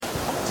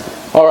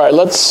All right,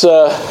 let's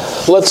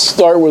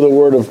start with a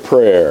word of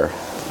prayer.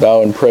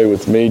 Bow and pray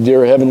with me.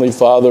 Dear Heavenly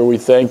Father, we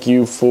thank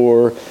you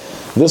for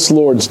this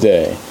Lord's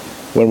Day,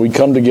 when we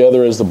come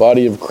together as the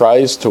body of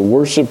Christ to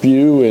worship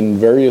you in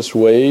various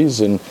ways,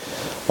 and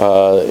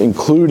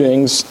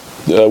including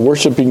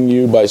worshiping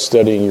you by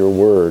studying your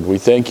word. We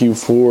thank you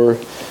for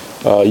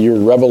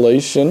your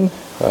revelation,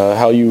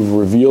 how you've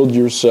revealed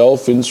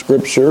yourself in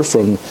Scripture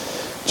from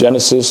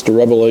Genesis to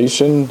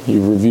Revelation.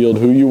 You've revealed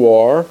who you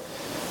are.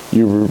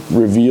 You've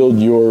revealed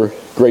your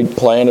great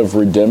plan of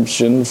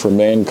redemption for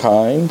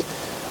mankind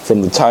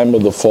from the time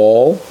of the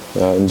fall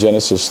in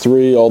Genesis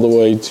 3 all the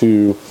way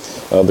to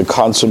the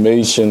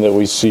consummation that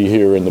we see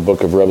here in the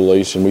book of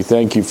Revelation. We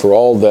thank you for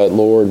all that,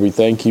 Lord. We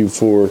thank you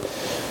for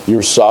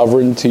your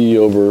sovereignty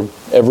over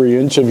every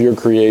inch of your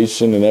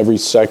creation and every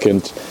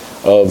second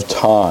of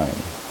time.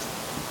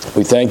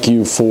 We thank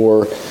you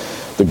for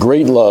the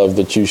great love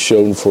that you've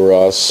shown for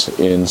us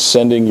in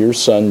sending your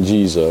Son,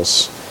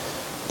 Jesus,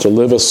 to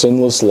live a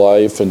sinless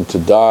life and to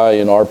die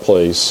in our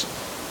place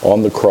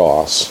on the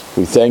cross.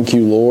 We thank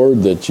you,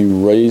 Lord, that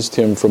you raised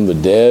him from the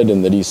dead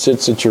and that he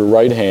sits at your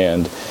right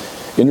hand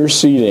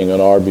interceding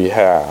on our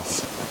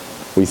behalf.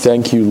 We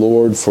thank you,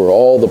 Lord, for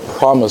all the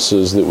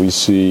promises that we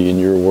see in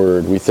your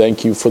word. We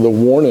thank you for the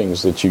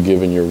warnings that you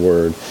give in your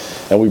word.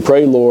 And we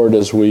pray, Lord,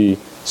 as we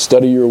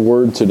study your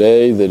word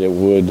today, that it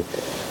would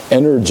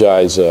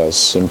energize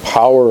us,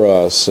 empower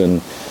us,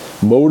 and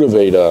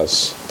motivate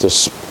us to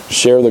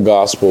share the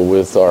gospel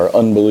with our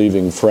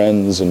unbelieving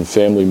friends and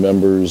family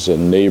members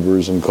and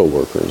neighbors and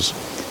co-workers.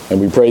 And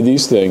we pray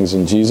these things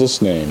in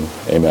Jesus' name.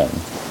 Amen.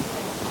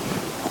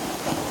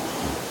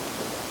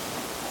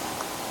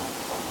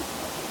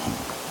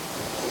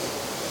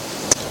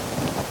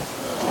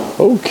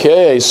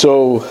 Okay,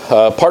 so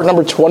part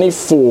number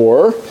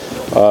 24.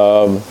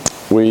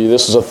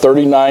 This is a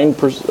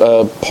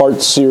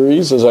 39-part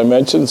series, as I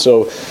mentioned,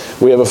 so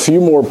we have a few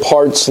more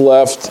parts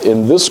left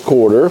in this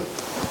quarter,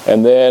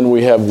 and then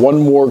we have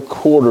one more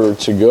quarter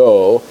to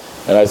go,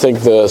 and I think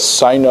the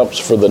sign-ups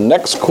for the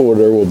next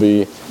quarter will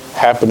be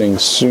happening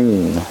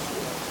soon.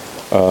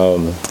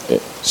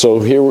 So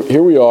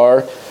here we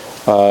are,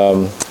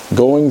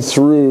 going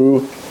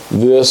through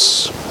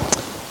this,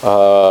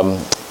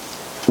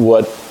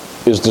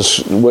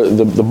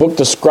 the book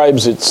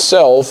describes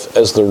itself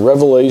as the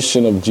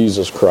revelation of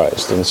Jesus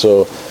Christ. And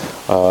so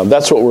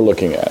that's what we're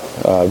looking at.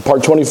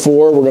 Part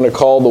 24 we're going to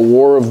call the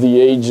War of the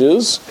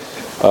Ages.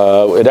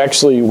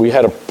 We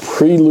had a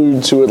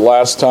prelude to it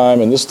last time,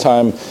 and this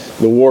time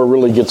the war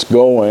really gets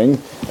going,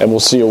 and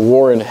we'll see a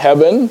war in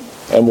heaven,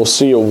 and we'll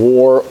see a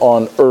war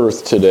on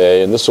earth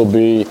today. And this will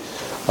be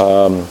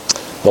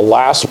the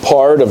last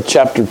part of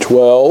chapter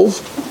 12,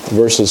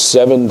 verses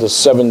 7 to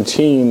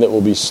 17 that we'll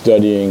be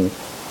studying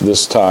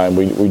this time.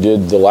 We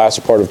did the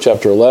last part of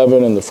chapter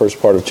 11 and the first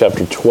part of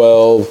chapter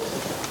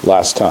 12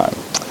 last time.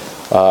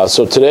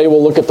 So today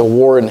we'll look at the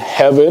war in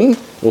heaven.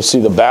 We'll see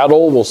the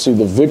battle, we'll see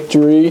the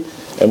victory,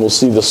 and we'll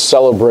see the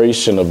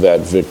celebration of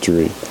that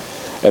victory.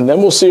 And then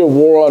we'll see a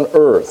war on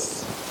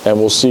earth, and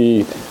we'll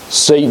see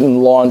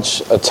Satan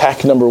launch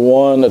attack number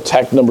 1,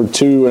 attack number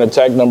 2, and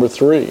attack number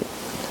 3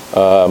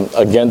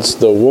 against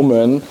the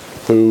woman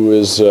who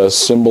is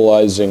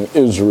symbolizing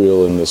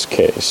Israel in this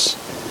case.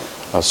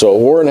 So a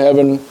war in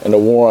heaven and a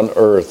war on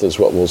earth is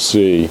what we'll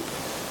see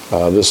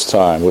this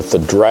time, with the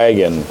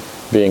dragon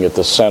being at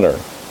the center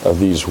of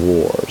these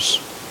wars.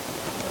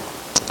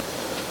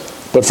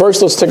 But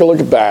first, let's take a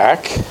look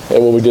back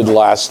at what we did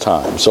last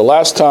time. So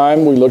last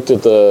time, we looked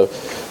at the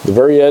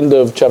very end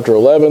of chapter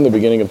 11, the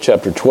beginning of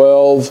chapter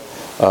 12,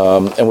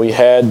 and we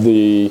had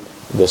the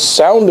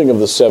sounding of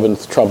the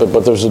seventh trumpet,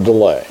 but there's a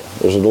delay.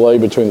 There's a delay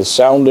between the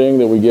sounding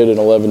that we get in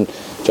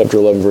chapter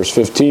 11, verse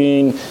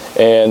 15,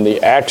 and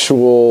the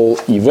actual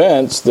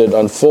events that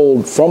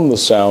unfold from the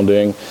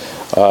sounding.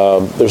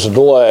 There's a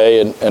delay,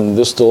 and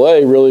this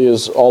delay really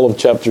is all of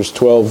chapters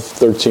 12,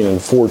 13,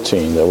 and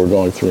 14 that we're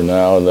going through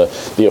now. And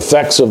the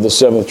effects of the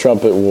seventh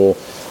trumpet will,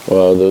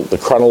 the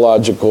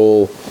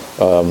chronological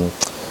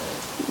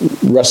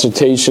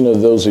recitation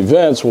of those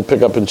events will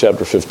pick up in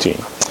chapter 15.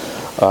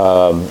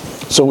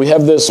 So we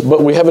have this,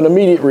 but we have an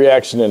immediate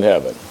reaction in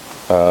heaven.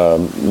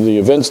 The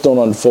events don't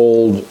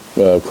unfold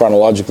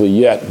chronologically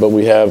yet, but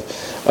we have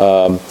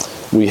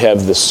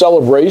the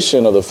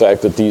celebration of the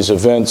fact that these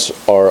events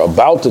are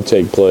about to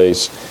take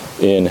place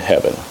in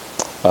heaven.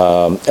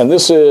 And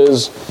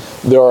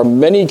there are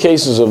many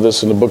cases of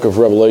this in the book of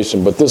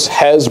Revelation, but this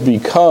has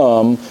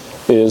become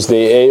is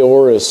the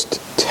aorist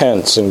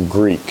tense in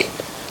Greek,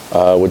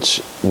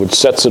 which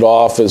sets it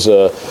off as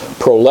a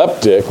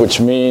proleptic, which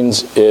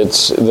means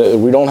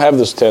we don't have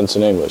this tense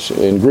in English.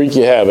 In Greek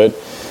you have it,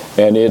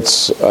 and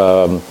it's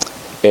a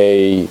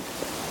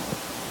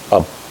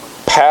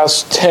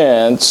past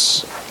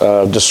tense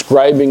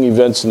describing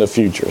events in the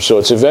future. So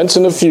it's events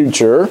in the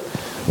future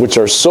which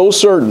are so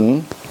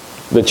certain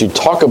that you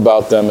talk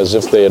about them as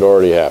if they had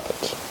already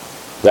happened.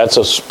 That's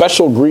a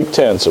special Greek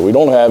tense that we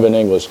don't have in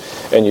English,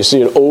 and you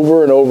see it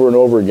over and over and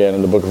over again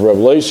in the book of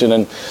Revelation.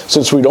 And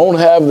since we don't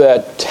have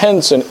that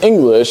tense in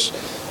English,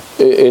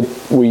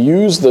 we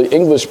use the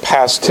English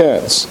past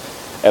tense,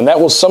 and that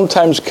will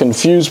sometimes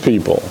confuse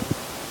people.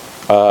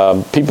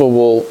 People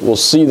will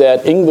see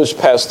that English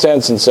past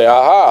tense and say,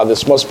 aha,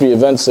 this must be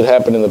events that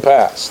happened in the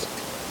past.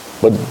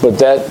 But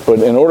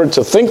in order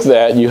to think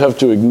that, you have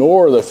to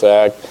ignore the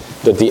fact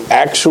that the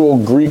actual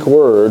Greek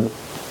word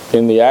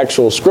in the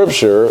actual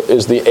scripture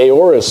is the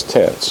aorist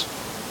tense,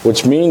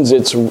 which means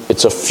it's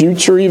a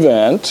future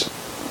event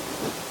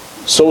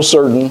so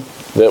certain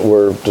that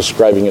we're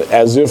describing it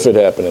as if it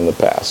happened in the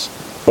past.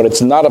 But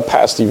it's not a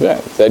past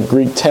event. That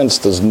Greek tense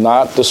does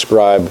not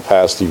describe a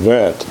past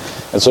event.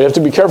 And so you have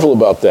to be careful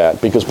about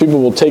that, because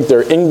people will take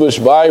their English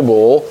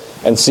Bible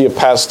and see a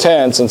past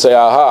tense and say,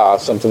 aha,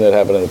 something that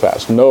happened in the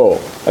past. No,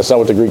 that's not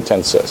what the Greek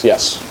tense says.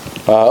 Yes.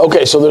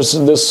 Okay, so there's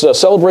this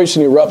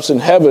celebration erupts in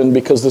heaven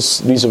because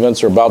these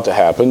events are about to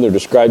happen. They're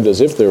described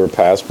as if they were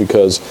past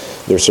because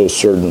they're so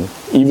certain,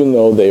 even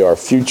though they are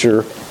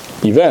future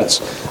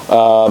events.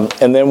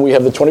 And then we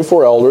have the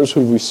 24 elders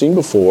who we've seen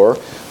before,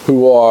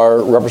 who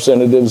are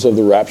representatives of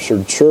the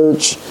raptured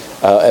church,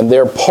 and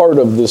they're part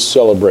of this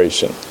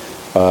celebration.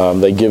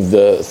 They give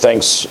the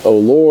thanks, O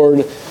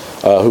Lord,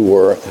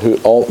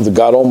 the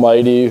God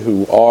Almighty,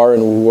 who are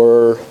and who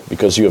were,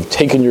 because you have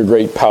taken your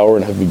great power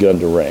and have begun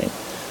to reign.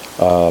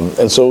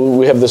 And so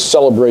we have this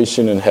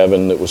celebration in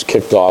heaven that was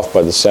kicked off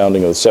by the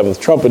sounding of the seventh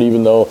trumpet,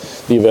 even though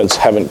the events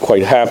haven't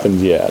quite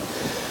happened yet.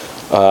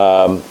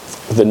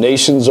 The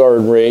nations are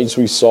enraged.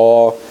 We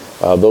saw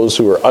those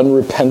who are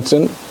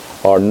unrepentant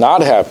are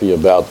not happy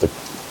about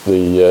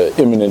the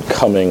imminent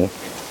coming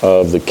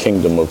of the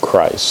kingdom of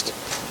Christ.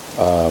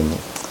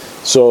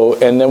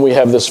 And then we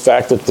have this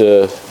fact that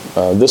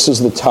this is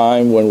the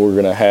time when we're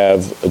going to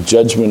have a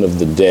judgment of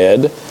the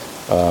dead.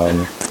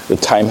 The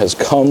time has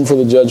come for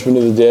the judgment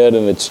of the dead,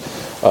 and it's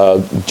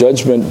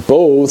judgment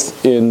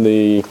both in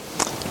the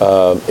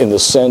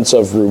sense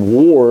of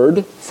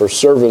reward for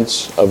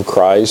servants of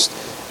Christ,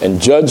 and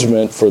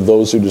judgment for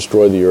those who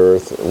destroy the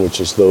earth,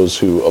 which is those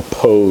who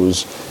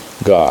oppose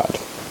God.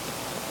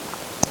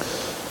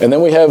 And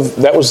then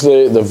that was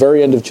the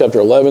very end of chapter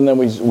 11. Then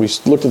we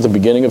looked at the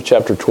beginning of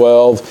chapter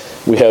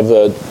 12. We have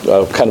a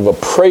kind of a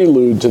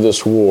prelude to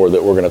this war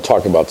that we're going to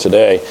talk about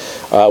today.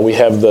 We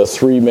have the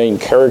three main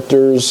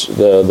characters,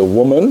 the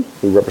woman,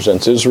 who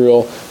represents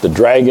Israel, the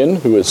dragon,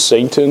 who is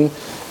Satan,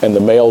 and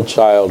the male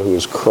child, who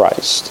is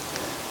Christ.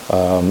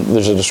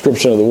 There's a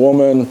description of the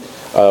woman,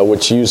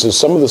 which uses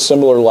some of the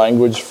similar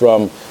language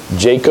from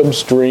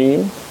Jacob's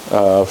dream,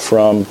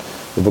 from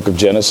the book of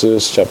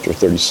Genesis, chapter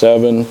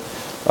 37.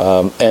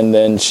 And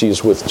then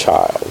she's with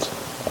child.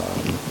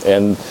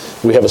 And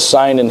we have a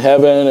sign in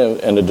heaven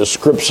and a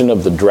description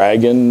of the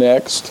dragon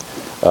next.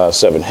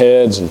 7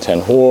 heads and 10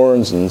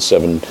 horns and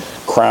 7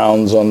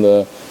 crowns on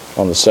the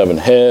 7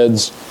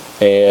 heads.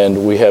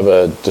 And we have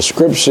a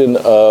description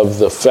of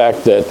the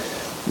fact that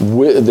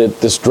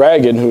this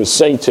dragon, who is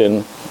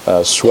Satan,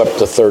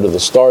 swept a third of the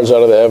stars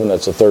out of the heaven.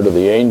 That's a third of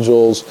the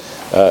angels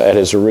at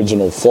his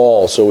original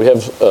fall. So we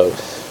have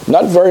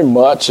not very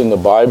much in the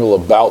Bible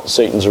about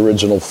Satan's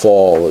original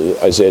fall.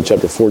 Isaiah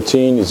chapter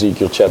 14,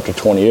 Ezekiel chapter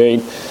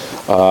 28.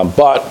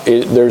 But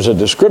there's a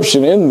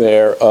description in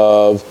there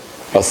of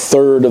a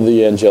third of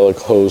the angelic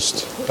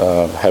host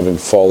having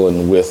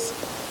fallen with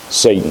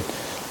Satan.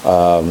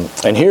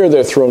 And here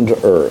they're thrown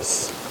to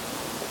earth.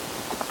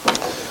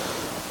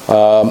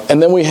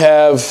 And then we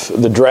have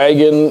the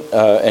dragon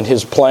and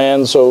his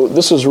plan. So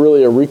this is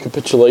really a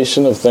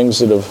recapitulation of things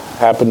that have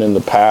happened in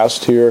the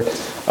past here.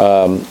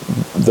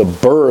 The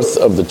birth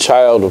of the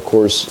child, of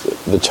course,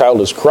 the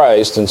child is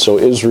Christ, and so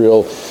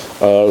Israel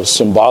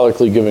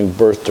symbolically giving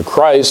birth to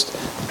Christ,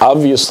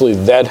 obviously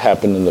that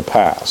happened in the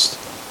past.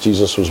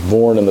 Jesus was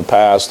born in the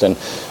past,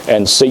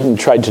 and Satan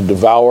tried to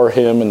devour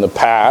him in the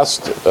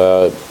past,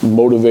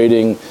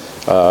 motivating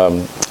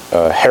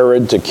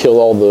Herod to kill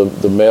all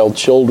the male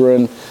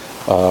children.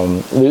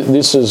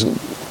 This is,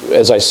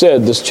 as I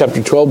said, this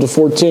chapter 12 to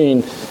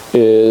 14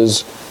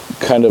 is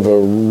kind of a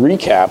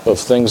recap of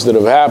things that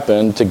have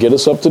happened to get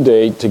us up to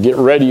date, to get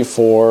ready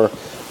for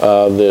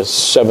the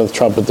seventh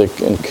trumpet that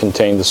can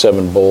contain the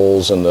 7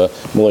 bowls and the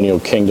millennial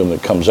kingdom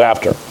that comes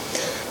after.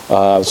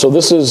 So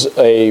this is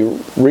a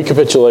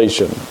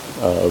recapitulation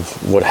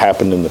of what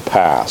happened in the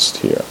past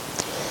here.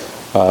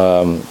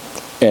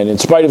 And in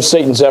spite of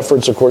Satan's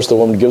efforts, of course, the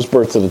woman gives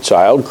birth to the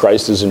child.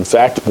 Christ is in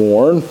fact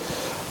born.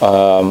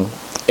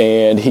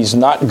 And he's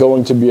not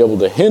going to be able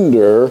to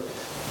hinder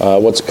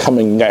what's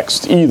coming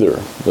next either.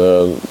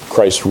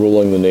 Christ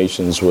ruling the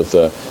nations with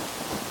a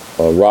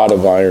rod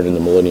of iron in the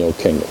millennial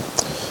kingdom.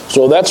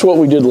 So that's what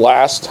we did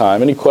last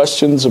time. Any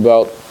questions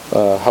about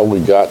how we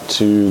got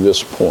to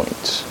this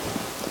point?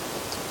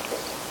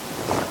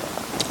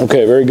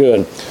 Okay, very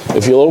good.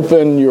 If you'll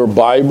open your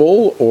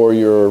Bible or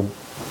your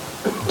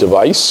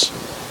device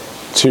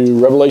to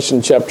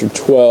Revelation chapter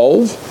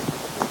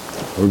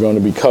 12, we're going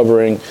to be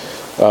covering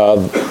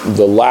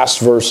the last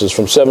verses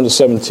from 7 to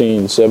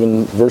 17,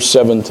 verse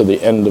 7 to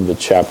the end of the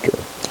chapter.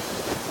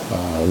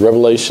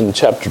 Revelation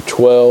chapter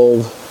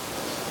 12,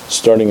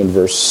 starting in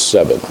verse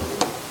 7.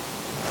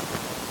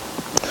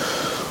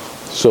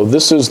 So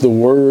this is the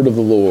word of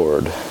the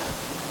Lord.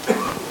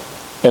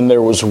 And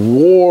there was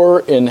war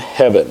in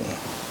heaven,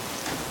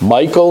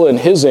 Michael and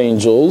his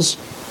angels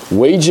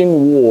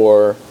waging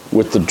war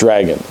with the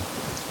dragon.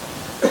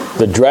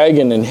 The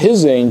dragon and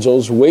his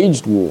angels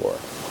waged war,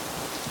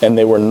 and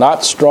they were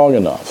not strong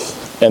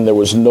enough, and there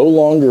was no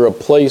longer a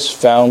place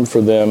found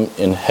for them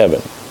in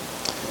heaven.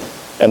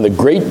 And the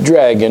great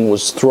dragon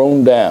was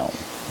thrown down,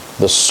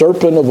 the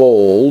serpent of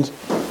old,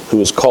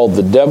 who is called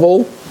the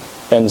devil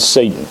and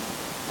Satan,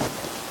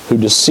 who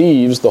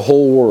deceives the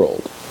whole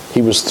world.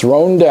 He was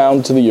thrown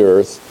down to the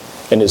earth,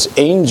 and his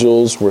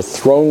angels were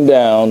thrown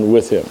down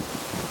with him.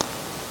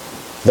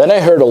 Then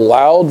I heard a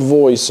loud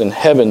voice in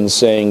heaven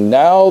saying,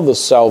 "Now the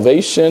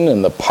salvation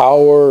and the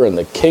power and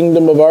the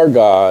kingdom of our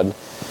God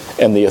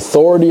and the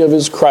authority of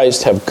his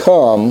Christ have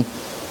come,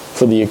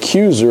 for the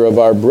accuser of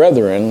our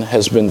brethren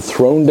has been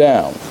thrown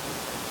down,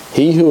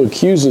 he who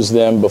accuses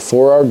them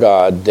before our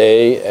God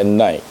day and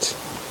night.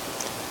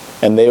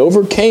 And they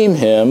overcame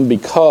him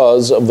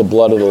because of the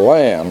blood of the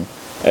Lamb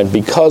and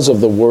because of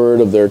the word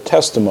of their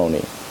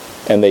testimony.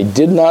 And they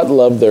did not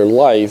love their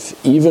life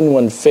even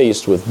when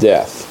faced with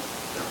death.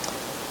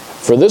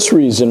 For this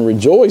reason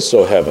rejoice,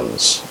 O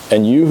heavens,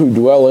 and you who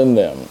dwell in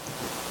them.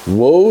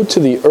 Woe to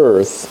the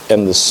earth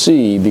and the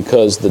sea,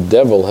 because the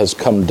devil has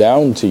come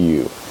down to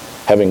you,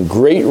 having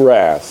great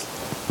wrath,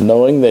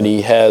 knowing that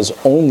he has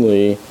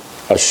only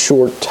a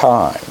short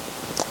time."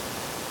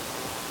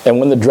 And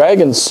when the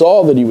dragon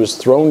saw that he was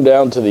thrown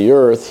down to the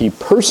earth, he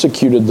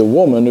persecuted the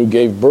woman who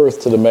gave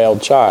birth to the male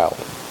child.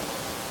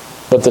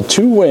 But the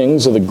 2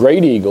 wings of the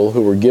great eagle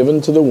who were given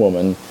to the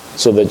woman,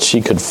 so that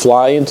she could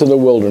fly into the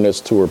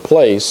wilderness to her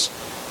place,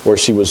 where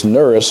she was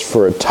nourished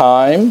for a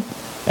time,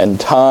 and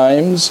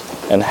times,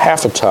 and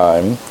half a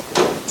time,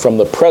 from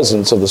the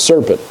presence of the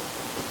serpent.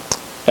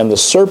 And the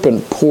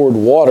serpent poured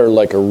water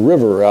like a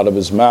river out of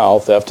his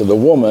mouth after the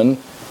woman,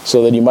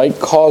 so that he might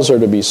cause her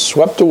to be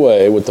swept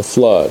away with the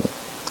flood.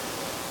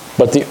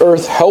 But the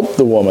earth helped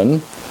the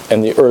woman,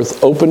 and the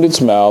earth opened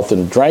its mouth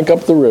and drank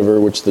up the river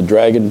which the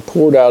dragon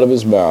poured out of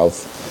his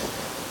mouth.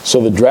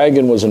 So the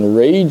dragon was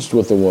enraged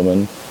with the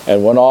woman,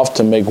 and went off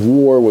to make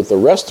war with the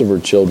rest of her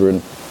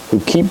children, who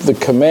keep the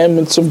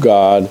commandments of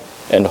God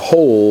and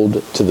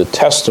hold to the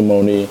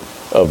testimony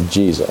of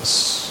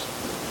Jesus.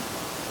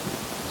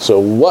 So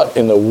what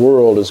in the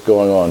world is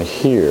going on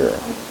here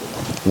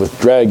with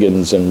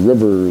dragons and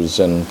rivers?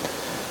 And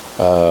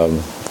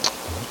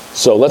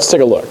so let's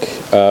take a look.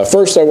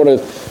 First, I want to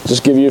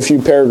just give you a few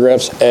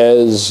paragraphs,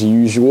 as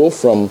usual,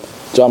 from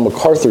John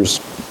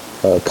MacArthur's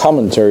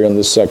commentary on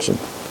this section.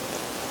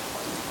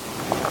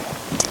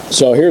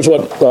 So here's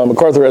what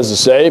MacArthur has to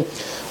say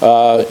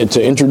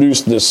to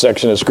introduce this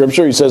section of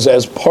Scripture. He says,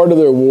 as part of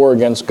their war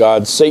against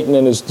God, Satan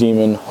and his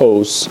demon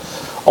hosts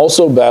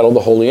also battle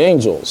the holy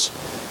angels.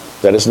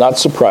 That is not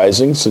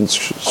surprising, since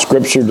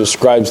Scripture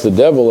describes the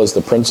devil as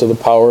the prince of the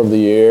power of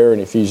the air in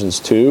Ephesians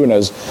 2, and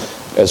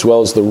as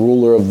well as the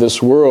ruler of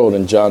this world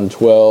in John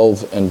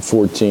 12 and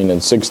 14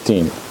 and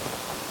 16.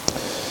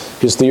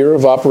 His theater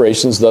of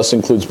operations thus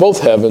includes both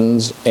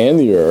heavens and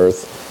the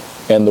earth,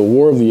 and the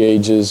war of the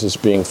ages is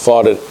being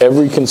fought at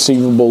every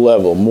conceivable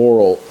level: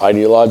 moral,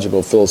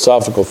 ideological,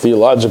 philosophical,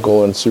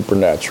 theological, and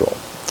supernatural.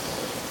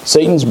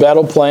 Satan's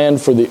battle plan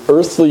for the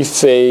earthly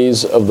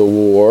phase of the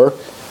war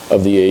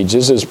of the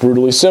ages is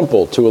brutally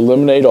simple: to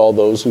eliminate all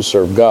those who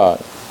serve God.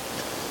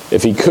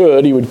 If he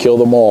could, he would kill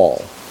them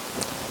all.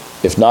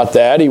 If not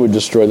that, he would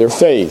destroy their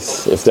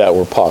faith, if that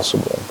were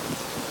possible.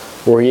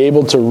 Were he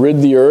able to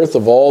rid the earth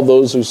of all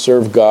those who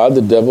serve God,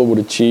 the devil would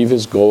achieve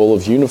his goal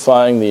of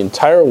unifying the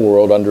entire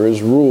world under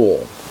his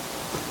rule.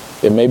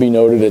 It may be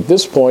noted at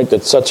this point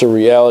that such a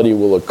reality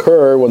will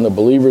occur when the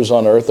believers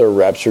on earth are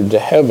raptured to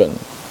heaven.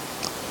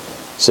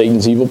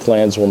 Satan's evil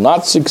plans will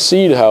not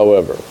succeed,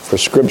 however, for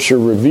Scripture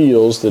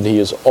reveals that he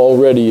is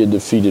already a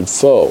defeated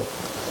foe.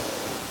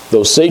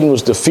 Though Satan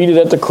was defeated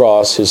at the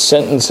cross, his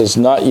sentence has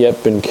not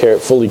yet been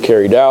fully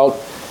carried out,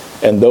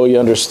 and though he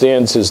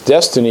understands his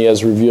destiny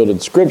as revealed in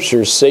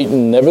Scripture,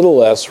 Satan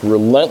nevertheless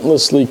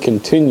relentlessly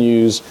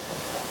continues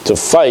to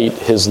fight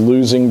his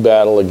losing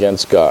battle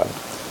against God.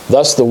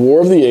 Thus, the war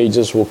of the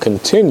ages will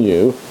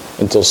continue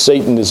until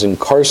Satan is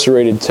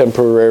incarcerated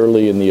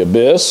temporarily in the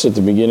abyss at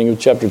the beginning of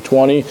chapter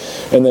 20,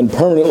 and then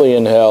permanently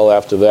in hell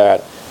after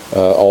that,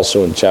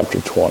 also in chapter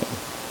 20,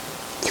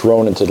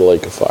 thrown into the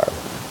lake of fire.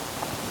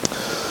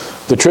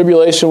 The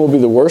tribulation will be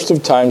the worst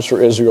of times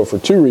for Israel for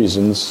 2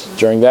 reasons.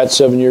 During that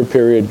 7-year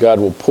period, God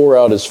will pour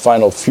out his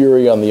final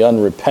fury on the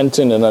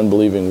unrepentant and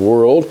unbelieving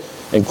world,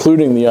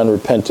 including the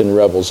unrepentant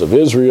rebels of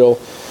Israel.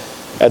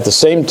 At the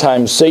same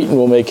time, Satan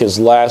will make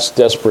his last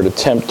desperate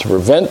attempt to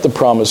prevent the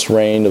promised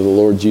reign of the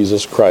Lord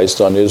Jesus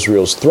Christ on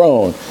Israel's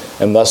throne,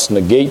 and thus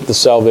negate the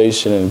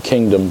salvation and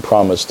kingdom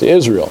promised to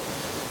Israel.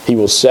 He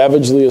will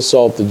savagely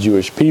assault the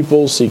Jewish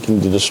people,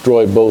 seeking to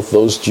destroy both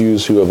those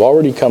Jews who have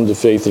already come to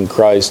faith in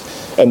Christ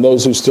and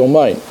those who still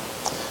might.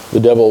 The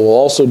devil will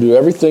also do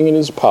everything in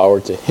his power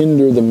to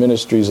hinder the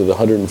ministries of the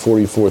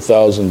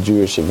 144,000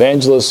 Jewish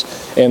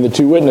evangelists and the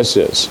 2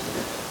 witnesses.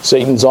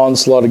 Satan's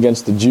onslaught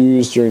against the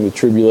Jews during the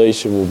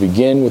tribulation will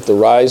begin with the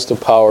rise to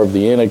power of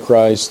the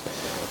Antichrist.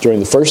 During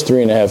the first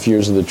 3.5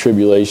 years of the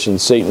tribulation,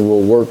 Satan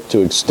will work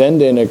to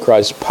extend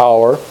Antichrist's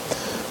power.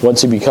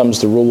 Once he becomes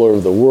the ruler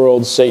of the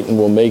world, Satan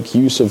will make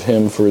use of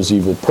him for his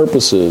evil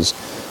purposes.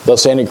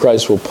 Thus,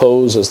 Antichrist will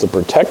pose as the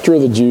protector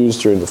of the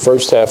Jews during the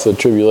first half of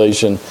the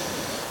tribulation.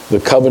 The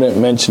covenant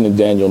mentioned in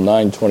Daniel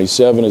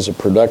 9:27 is a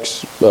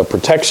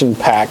protection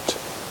pact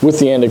with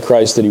the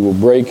Antichrist that he will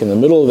break in the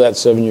middle of that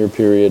 7-year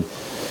period.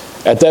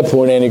 At that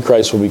point,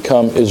 Antichrist will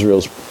become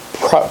Israel's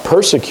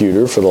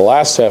persecutor for the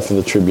last half of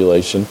the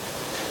tribulation.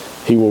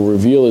 He will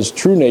reveal his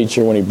true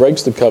nature when he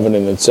breaks the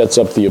covenant and sets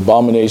up the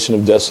abomination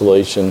of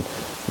desolation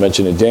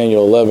mentioned in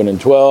Daniel 11 and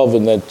 12,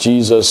 and that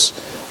Jesus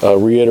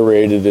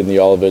reiterated in the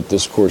Olivet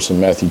Discourse in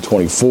Matthew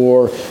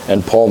 24,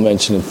 and Paul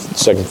mentioned in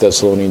 2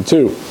 Thessalonians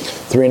 2.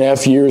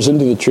 3.5 years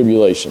into the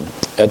tribulation.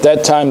 At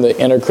that time, the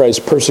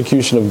Antichrist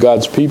persecution of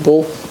God's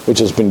people, which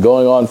has been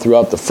going on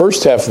throughout the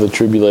first half of the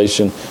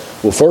tribulation,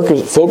 will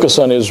focus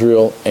on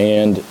Israel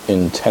and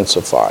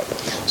intensify.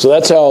 So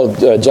that's how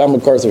John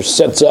MacArthur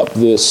sets up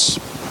this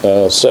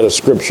set of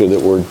scripture that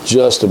we're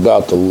just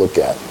about to look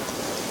at.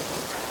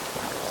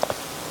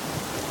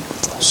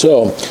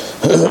 So,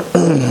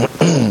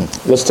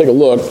 let's take a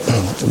look,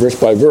 verse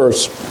by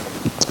verse,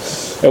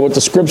 at what the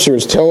scripture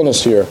is telling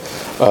us here.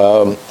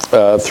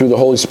 Through the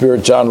Holy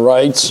Spirit, John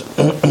writes,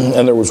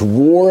 and there was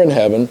war in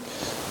heaven,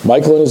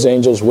 Michael and his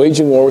angels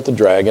waging war with the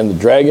dragon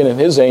and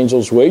his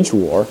angels waged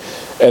war,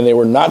 and they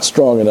were not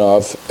strong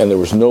enough, and there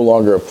was no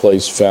longer a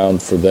place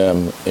found for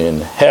them in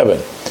heaven.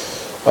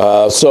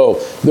 So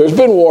there's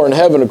been war in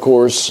heaven, of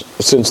course,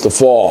 since the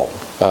fall.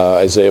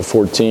 Isaiah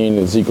 14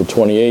 and Ezekiel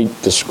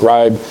 28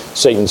 describe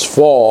Satan's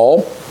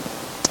fall.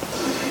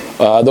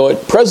 Though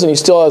at present he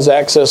still has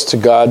access to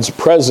God's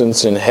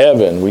presence in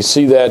heaven. We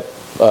see that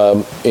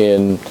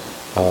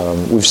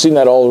we've seen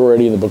that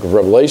already in the book of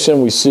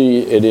Revelation. We see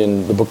it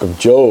in the book of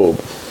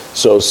Job.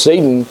 So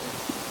Satan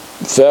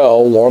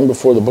fell long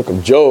before the book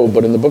of Job,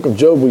 but in the book of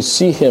Job we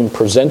see him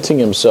presenting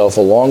himself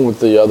along with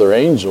the other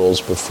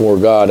angels before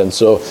God. And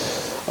so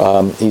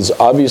he's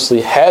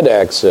obviously had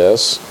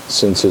access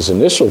since his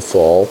initial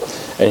fall,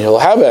 and he'll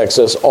have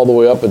access all the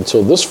way up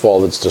until this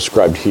fall that's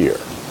described here.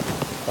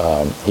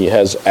 He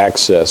has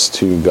access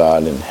to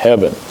God in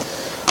heaven.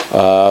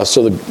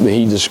 So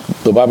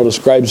the Bible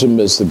describes him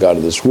as the god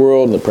of this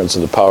world, and the prince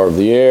of the power of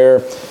the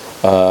air,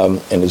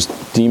 and his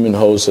demon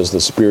hosts as the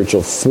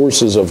spiritual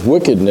forces of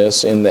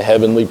wickedness in the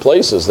heavenly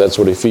places. That's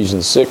what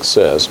Ephesians 6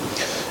 says.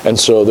 And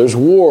so there's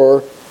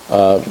war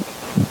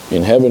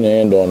in heaven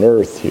and on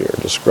earth here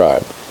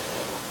described.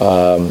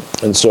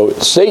 And so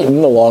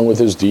Satan, along with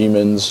his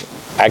demons,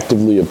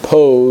 actively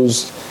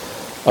opposed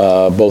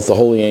both the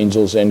holy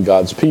angels and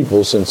God's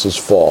people since his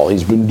fall.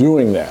 He's been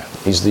doing that.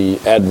 He's the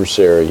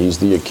adversary. He's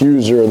the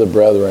accuser of the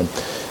brethren.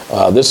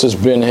 This has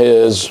been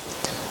his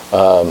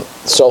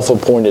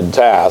self-appointed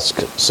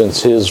task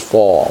since his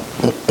fall.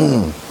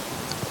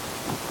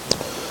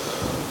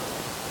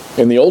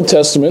 In the Old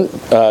Testament,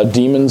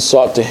 demons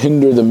sought to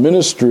hinder the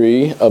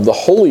ministry of the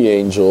holy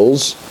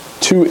angels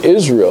to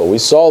Israel. We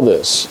saw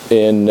this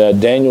in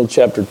Daniel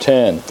chapter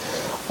 10.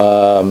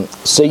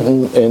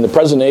 Satan, in the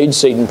present age,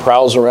 Satan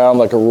prowls around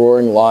like a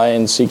roaring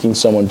lion seeking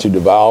someone to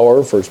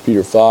devour, 1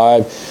 Peter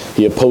 5.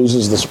 He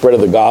opposes the spread of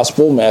the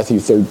gospel, Matthew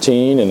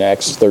 13 and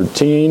Acts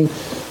 13.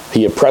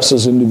 He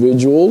oppresses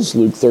individuals,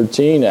 Luke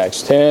 13,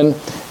 Acts 10,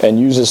 and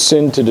uses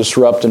sin to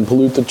disrupt and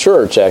pollute the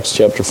church, Acts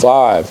chapter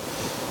 5.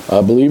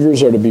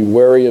 Believers are to be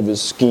wary of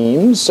his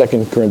schemes,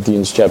 2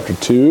 Corinthians chapter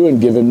 2, and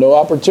give him no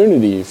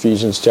opportunity,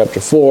 Ephesians chapter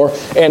 4,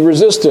 and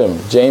resist him,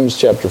 James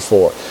chapter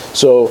 4.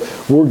 So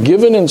we're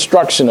given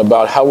instruction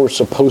about how we're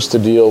supposed to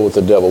deal with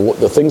the devil,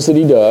 the things that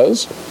he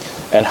does,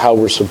 and how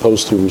we're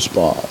supposed to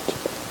respond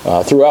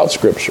throughout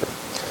Scripture.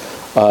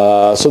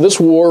 So this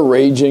war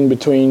raging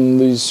between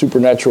these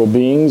supernatural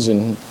beings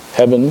in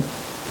heaven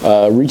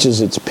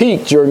reaches its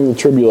peak during the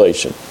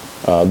tribulation,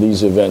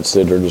 these events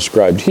that are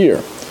described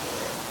here.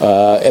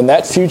 And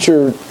that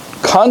future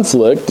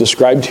conflict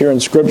described here in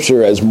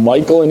Scripture as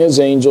Michael and his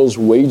angels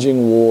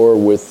waging war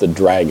with the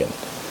dragon.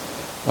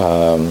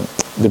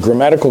 The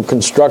grammatical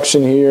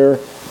construction here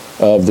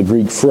of the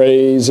Greek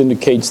phrase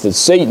indicates that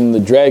Satan, the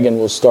dragon,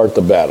 will start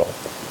the battle.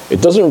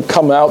 It doesn't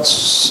come out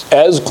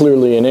as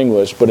clearly in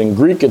English, but in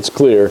Greek it's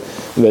clear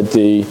that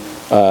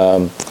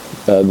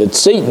that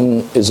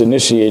Satan is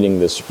initiating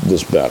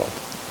this battle.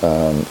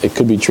 It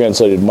could be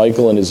translated,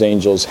 Michael and his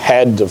angels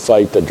had to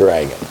fight the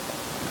dragon.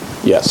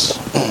 Yes.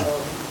 What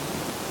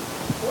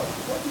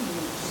do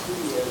you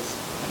see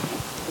as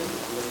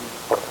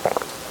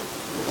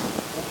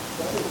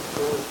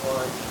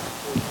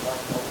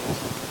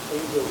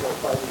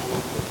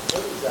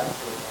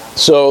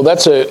So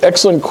that's an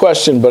excellent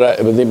question, but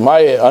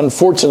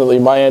unfortunately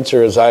my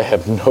answer is I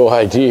have no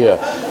idea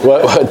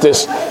what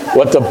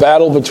the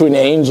battle between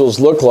angels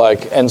look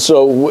like. And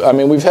so, I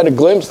mean, we've had a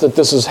glimpse that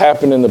this has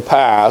happened in the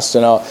past,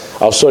 and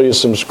I'll show you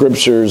some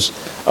scriptures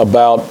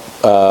about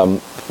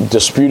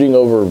disputing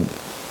over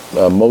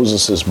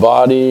Moses'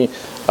 body.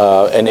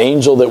 An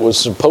angel that was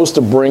supposed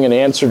to bring an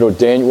answer to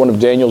one of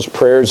Daniel's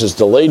prayers is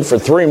delayed for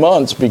 3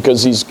 months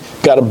because he's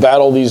got to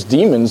battle these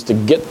demons to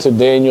get to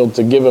Daniel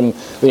to give him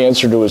the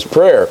answer to his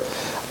prayer.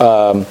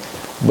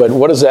 But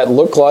what does that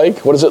look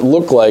like? What does it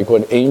look like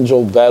when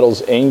angel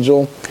battles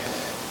angel?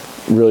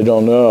 Really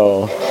don't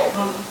know.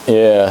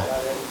 Yeah.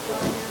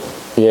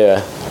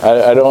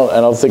 I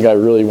don't think I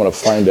really want to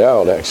find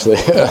out, actually.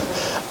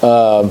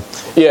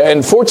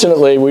 And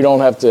fortunately, we don't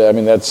have to. I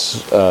mean,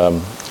 that's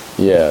a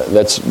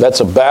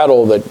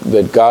battle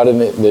that God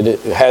that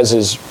it has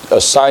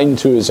assigned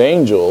to His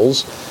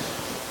angels,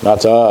 not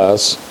to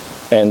us,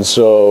 and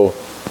so.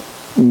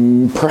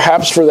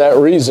 Perhaps for that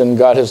reason,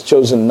 God has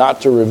chosen not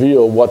to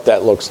reveal what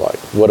that looks like,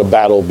 what a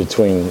battle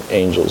between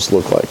angels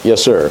look like.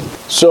 Yes, sir.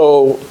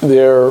 So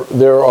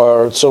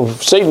so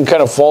Satan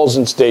kind of falls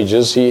in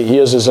stages. He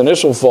has his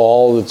initial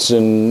fall. It's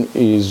in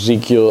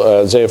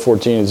Isaiah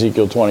 14,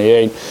 Ezekiel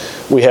 28.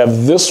 We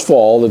have this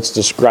fall that's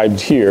described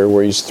here,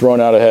 where he's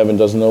thrown out of heaven,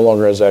 no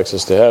longer has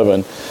access to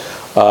heaven.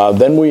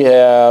 Then we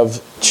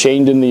have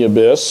chained in the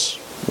abyss.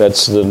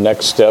 That's the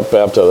next step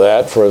after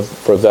that for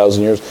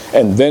 1,000 years.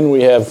 And then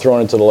we have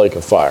thrown into the lake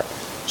of fire.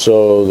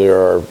 So there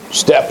are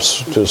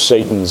steps to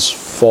Satan's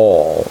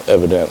fall,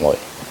 evidently.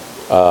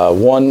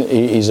 One,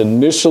 he's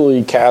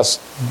initially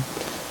cast,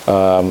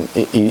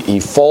 he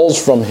falls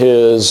from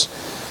his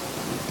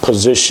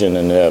position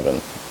in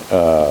heaven.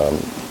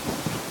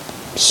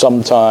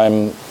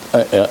 Sometime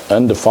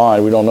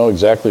undefined, we don't know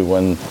exactly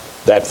when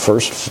that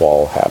first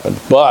fall happened.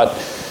 But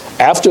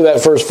after that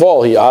first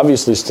fall, he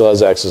obviously still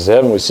has access to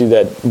heaven. We see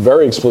that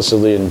very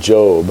explicitly in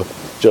Job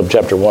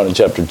chapter 1 and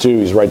chapter 2.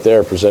 He's right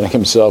there presenting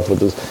himself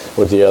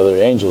with the other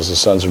angels, the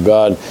sons of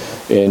God,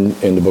 in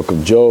the book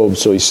of Job.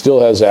 So he still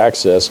has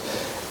access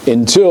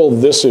until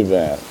this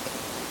event.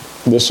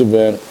 This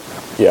event,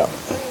 yeah.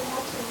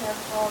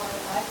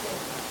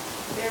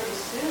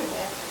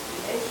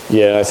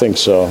 Yeah, I think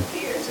so.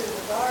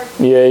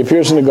 Yeah, he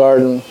appears in the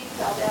garden.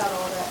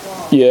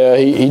 Yeah,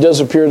 he does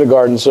appear in the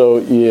garden,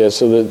 so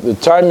the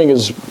timing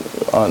is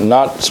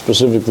not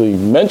specifically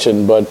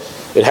mentioned, but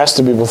it has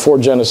to be before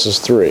Genesis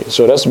 3.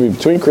 So it has to be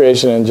between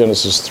creation and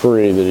Genesis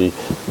 3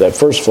 that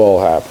first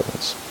fall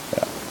happens.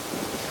 Yeah.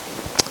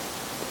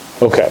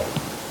 Okay,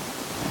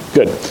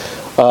 good.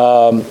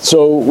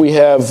 So we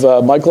have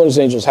Michael and his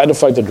angels had to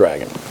fight the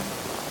dragon.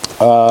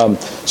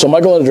 So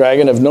Michael and the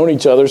dragon have known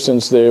each other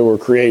since they were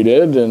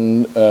created,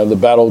 and the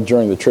battle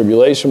during the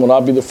tribulation will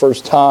not be the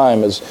first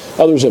time, as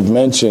others have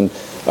mentioned.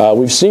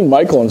 We've seen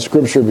Michael in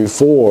Scripture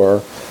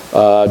before.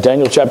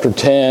 Daniel chapter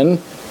 10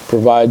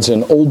 provides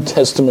an Old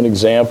Testament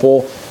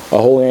example. A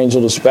holy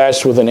angel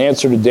dispatched with an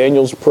answer to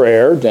Daniel's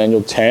prayer.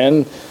 Daniel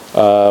 10,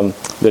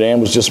 that Ann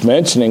was just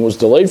mentioning, was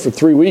delayed for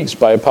 3 weeks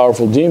by a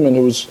powerful demon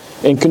who was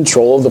in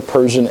control of the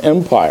Persian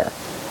Empire.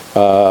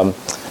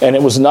 And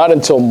it was not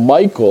until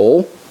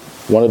Michael,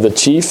 one of the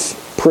chief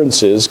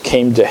princes,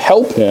 came to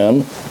help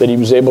him that he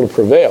was able to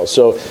prevail.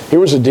 So here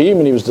was a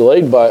demon, he was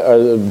delayed by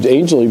an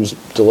angel, he was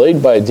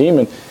delayed by a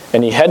demon,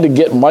 and he had to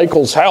get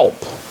Michael's help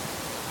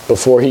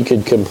before he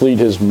could complete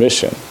his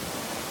mission.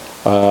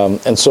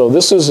 And so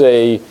this is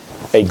a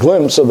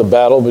glimpse of the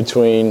battle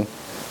between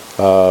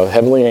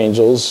heavenly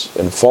angels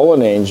and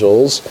fallen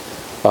angels.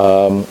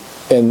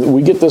 And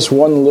we get this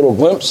one little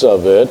glimpse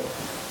of it,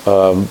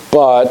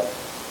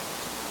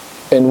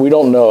 and we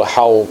don't know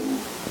how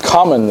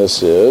common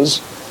this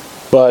is,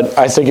 but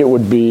I think it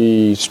would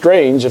be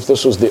strange if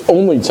this was the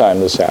only time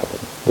this happened,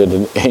 that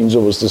an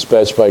angel was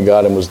dispatched by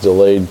God and was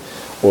delayed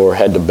or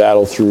had to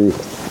battle through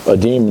a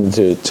demon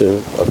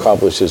to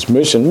accomplish his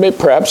mission.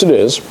 Perhaps it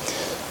is,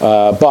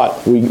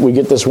 but we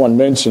get this one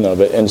mention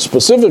of it, and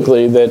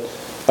specifically that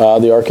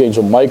the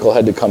archangel Michael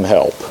had to come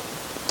help.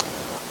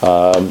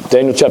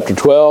 Daniel chapter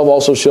 12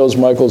 also shows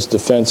Michael's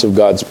defense of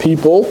God's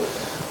people.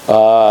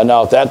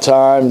 Now at that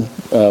time,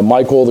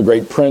 Michael, the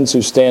great prince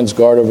who stands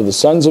guard over the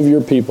sons of your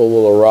people,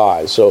 will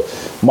arise. So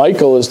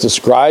Michael is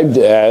described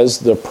as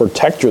the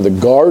protector, the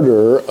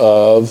guarder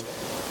of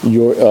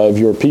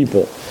your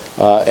people.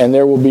 And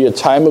there will be a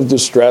time of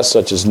distress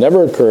such as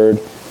never occurred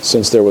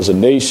since there was a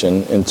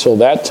nation until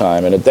that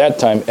time. And at that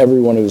time,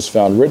 everyone who is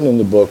found written in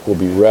the book will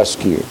be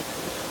rescued.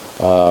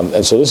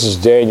 And so this is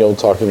Daniel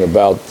talking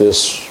about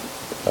this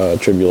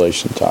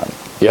tribulation time.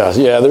 Yeah,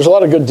 there's a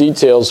lot of good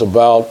details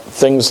about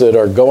things that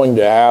are going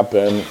to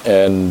happen,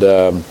 and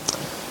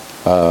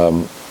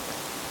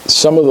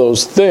some of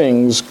those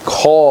things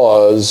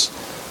cause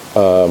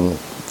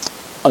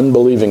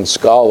unbelieving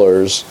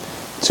scholars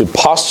to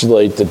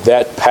postulate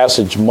that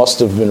passage must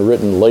have been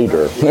written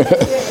later.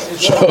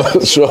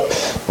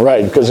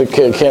 Right, because it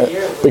can't,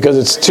 because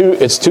it's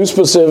too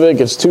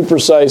specific, it's too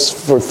precise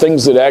for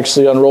things that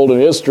actually unrolled in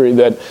history,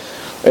 that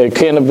it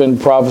can't have been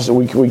prophecy.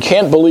 We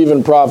can't believe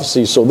in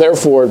prophecy, so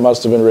therefore it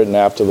must have been written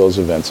after those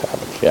events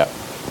happened. Yeah.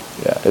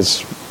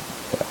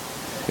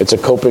 It's a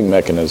coping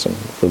mechanism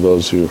for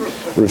those who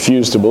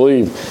refuse to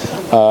believe.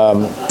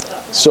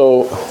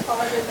 So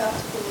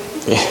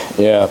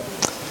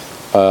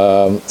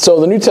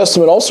the New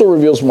Testament also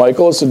reveals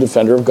Michael as the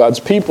defender of God's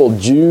people.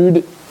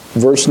 Jude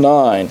Verse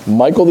 9,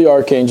 Michael the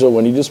archangel,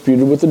 when he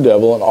disputed with the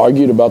devil and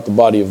argued about the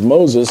body of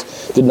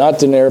Moses, did not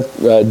dare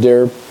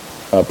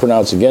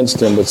pronounce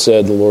against him, but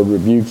said, the Lord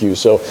rebuke you.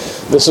 So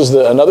this is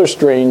another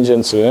strange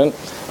incident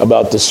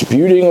about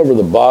disputing over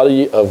the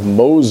body of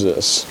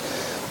Moses.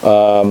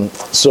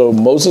 So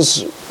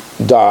Moses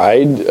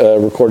died,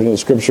 recording the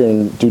scripture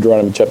in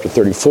Deuteronomy chapter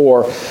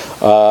 34.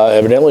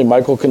 Evidently,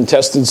 Michael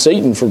contested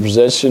Satan for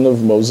possession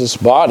of Moses'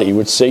 body,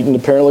 which Satan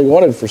apparently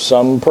wanted for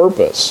some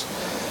purpose.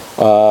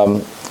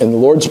 In the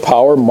Lord's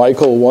power,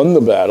 Michael won the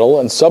battle,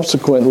 and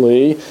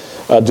subsequently,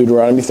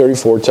 Deuteronomy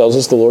 34 tells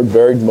us the Lord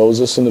buried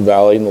Moses in the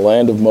valley in the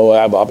land of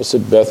Moab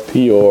opposite Beth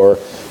Peor,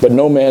 but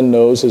no man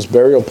knows his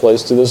burial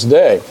place to this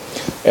day.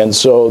 And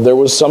so there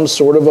was some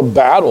sort of a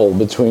battle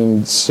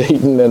between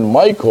Satan and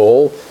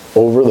Michael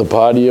over the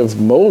body of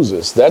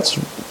Moses. That's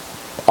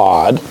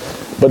odd.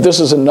 But this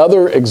is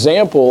another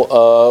example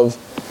of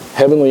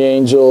heavenly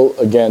angel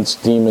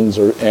against demons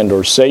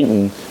or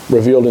Satan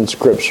revealed in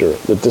Scripture,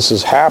 that this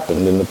has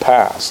happened in the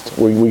past.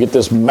 We get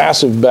this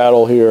massive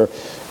battle here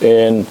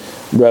in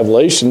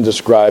Revelation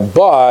described,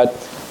 but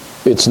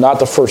it's not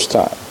the first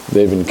time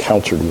they've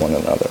encountered one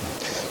another.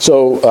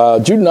 So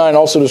Jude 9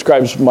 also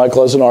describes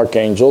Michael as an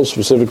archangel,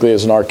 specifically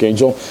as an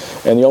archangel,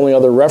 and the only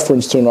other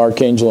reference to an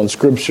archangel in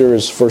Scripture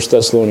is 1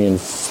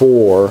 Thessalonians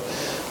 4,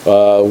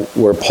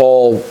 where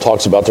Paul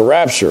talks about the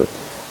rapture.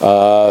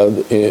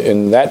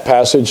 In that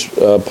passage,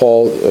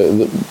 Paul,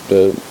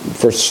 the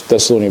 1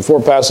 Thessalonians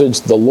 4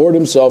 passage, the Lord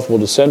himself will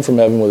descend from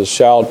heaven with a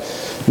shout,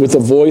 with the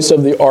voice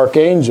of the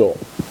archangel.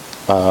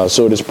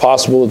 So it is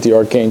possible that the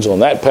archangel in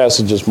that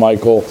passage is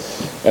Michael,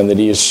 and that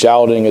he is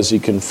shouting as he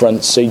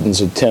confronts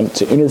Satan's attempt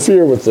to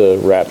interfere with the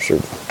rapture.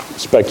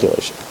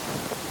 Speculation.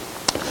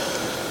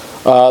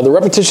 The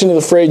repetition of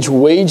the phrase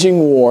waging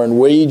war and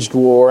waged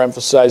war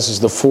emphasizes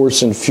the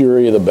force and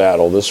fury of the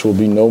battle. This will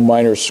be no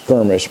minor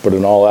skirmish, but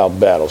an all-out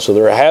battle. So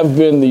there have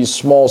been these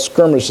small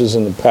skirmishes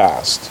in the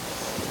past.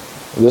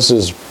 This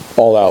is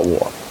all-out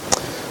war.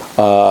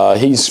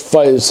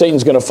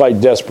 Satan's going to fight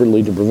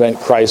desperately to prevent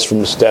Christ from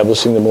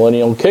establishing the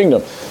millennial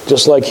kingdom,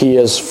 just like he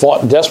has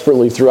fought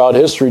desperately throughout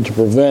history to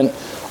prevent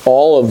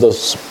all of the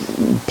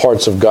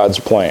parts of God's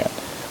plan.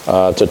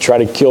 To try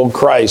to kill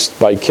Christ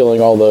by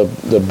killing all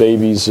the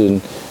babies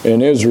in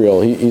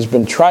Israel. He's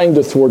been trying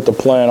to thwart the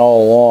plan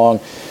all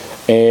along,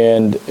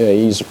 and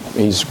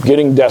he's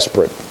getting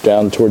desperate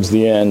down towards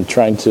the end,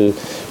 trying to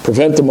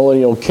prevent the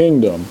millennial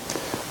kingdom,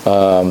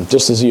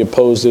 just as he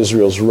opposed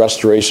Israel's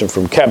restoration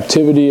from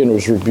captivity and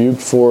was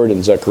rebuked for it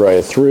in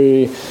Zechariah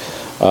 3.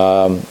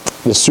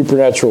 The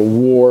supernatural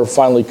war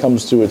finally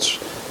comes to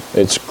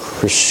its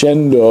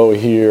crescendo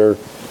here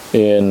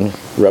in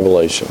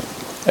Revelation,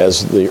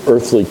 as the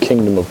earthly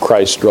kingdom of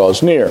Christ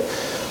draws near.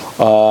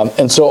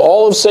 And so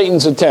all of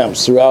Satan's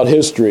attempts throughout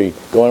history,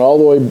 going all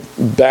the way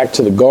back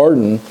to the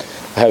garden,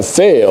 have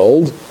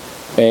failed,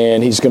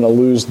 and he's going to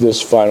lose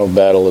this final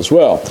battle as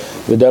well.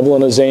 The devil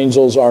and his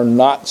angels are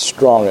not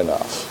strong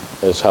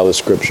enough, is how the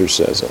scripture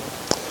says it.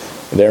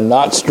 They're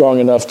not strong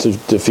enough to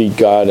defeat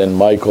God and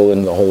Michael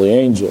and the holy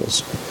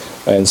angels.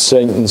 And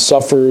Satan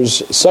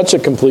suffers such a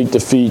complete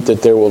defeat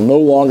that there will no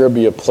longer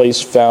be a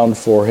place found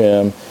for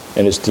him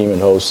and his demon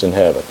hosts in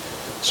heaven.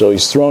 So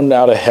he's thrown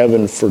out of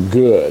heaven for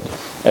good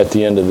at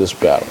the end of this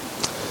battle.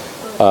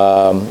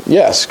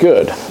 Yes,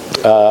 good.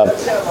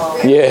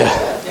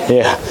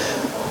 Yeah.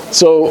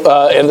 So,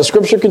 and the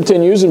scripture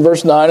continues in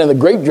verse 9, and the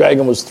great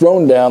dragon was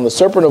thrown down, the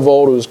serpent of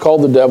old, who is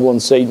called the devil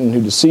and Satan, who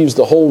deceives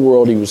the whole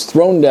world. He was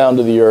thrown down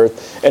to the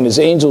earth, and his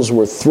angels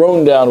were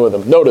thrown down with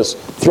him. Notice,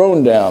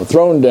 thrown down,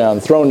 thrown down,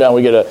 thrown down.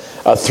 We get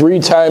a 3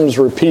 times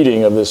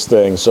repeating of this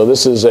thing. So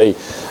this is a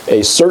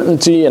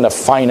certainty and a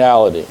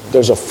finality.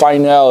 There's a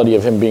finality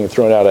of him being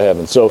thrown out of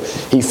heaven. So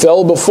he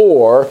fell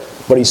before,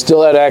 but he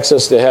still had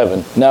access to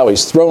heaven. Now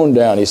he's thrown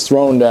down, he's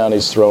thrown down,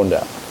 he's thrown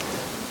down.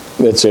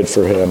 That's it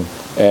for him.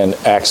 And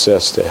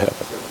access to heaven.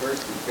 So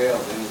first he fell,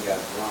 then he got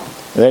thrown.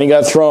 And then he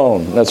got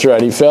thrown. That's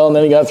right. He fell and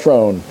then he got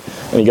thrown.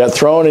 And he got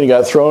thrown and he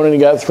got thrown and he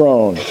got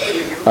thrown.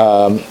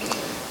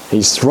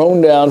 He's thrown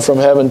down from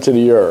heaven to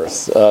the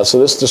earth. So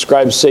this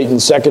describes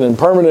Satan's second and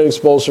permanent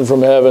expulsion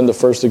from heaven. The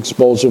first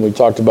expulsion, we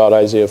talked about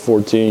Isaiah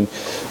 14,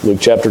 Luke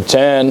chapter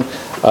 10.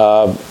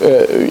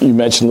 You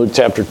mentioned Luke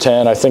chapter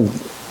 10. I think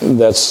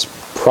that's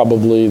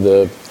probably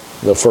the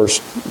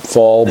first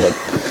fall, but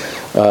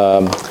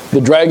the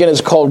dragon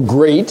is called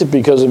great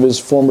because of his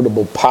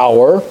formidable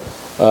power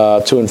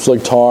to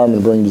inflict harm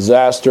and bring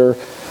disaster.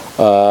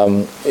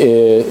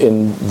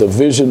 In the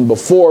vision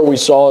before, we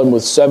saw him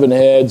with 7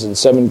 heads and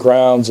 7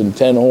 crowns and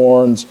 10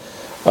 horns.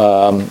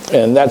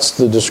 And that's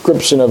the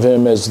description of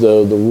him as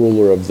the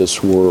ruler of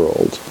this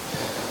world.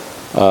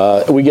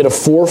 We get a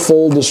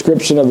 4-fold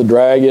description of the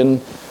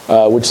dragon,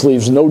 which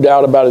leaves no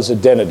doubt about his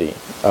identity.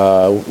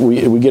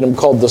 We get him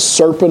called the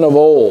serpent of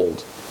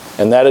old.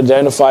 And that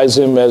identifies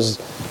him as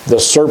the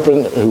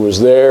serpent who was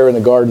there in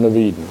the Garden of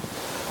Eden.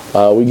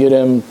 We get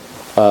him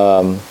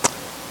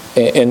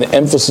an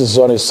emphasis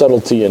on his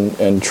subtlety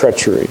and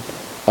treachery.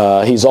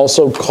 He's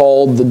also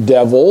called the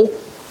devil,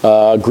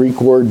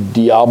 Greek word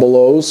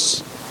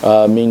diabolos,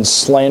 means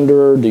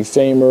slanderer,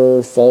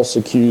 defamer, false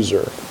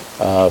accuser.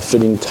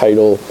 Fitting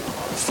title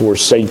for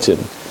Satan.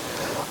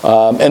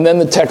 And then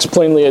the text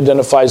plainly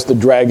identifies the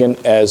dragon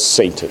as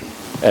Satan.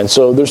 And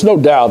so there's no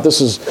doubt this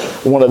is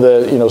one of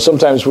the,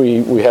 sometimes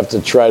we have to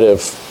try to,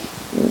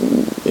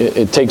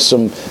 it takes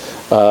some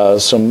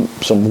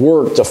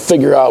work to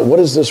figure out what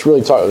is this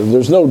really talking.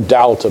 There's no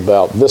doubt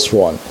about this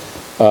one.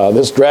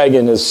 This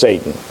dragon is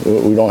Satan.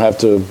 We don't have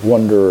to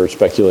wonder or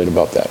speculate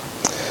about that.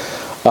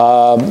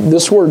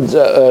 This word,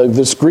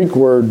 this Greek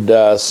word,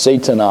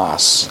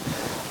 Satanas,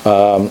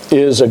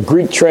 is a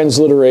Greek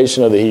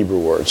transliteration of the Hebrew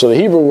word. So the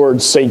Hebrew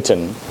word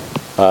Satan,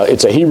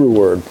 it's a Hebrew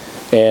word.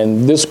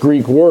 And this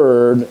Greek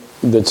word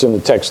that's in the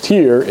text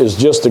here is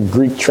just a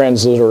Greek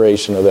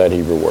transliteration of that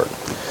Hebrew word.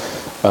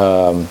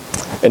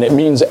 And it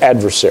means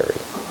adversary.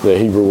 The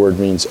Hebrew word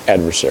means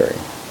adversary.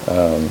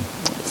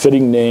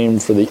 Fitting name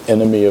for the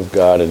enemy of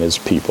God and his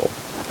people.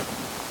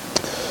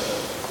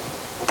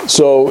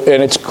 So,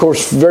 and it's of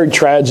course very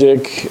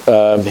tragic.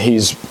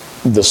 He's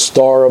the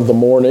star of the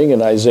morning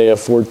in Isaiah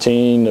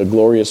 14, a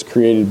glorious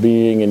created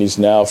being, and he's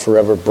now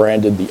forever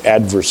branded the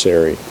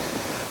adversary.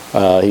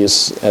 He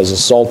has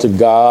assaulted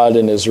God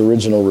in his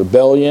original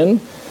rebellion.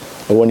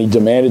 When he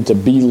demanded to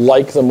be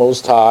like the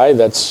Most High,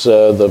 that's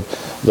the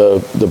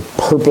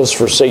purpose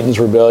for Satan's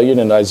rebellion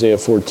in Isaiah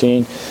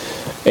 14.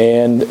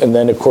 And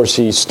then, of course,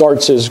 he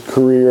starts his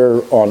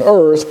career on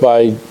earth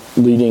by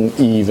leading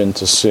Eve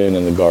into sin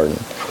in the garden,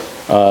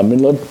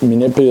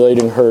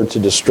 manipulating her to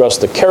distrust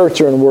the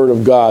character and word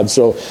of God.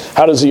 So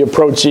how does he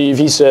approach Eve?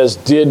 He says,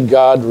 did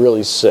God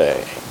really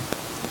say?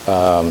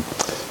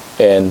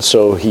 And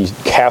so he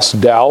casts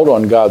doubt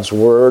on God's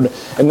word,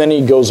 and then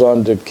he goes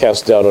on to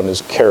cast doubt on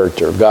his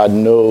character. God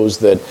knows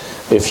that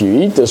if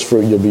you eat this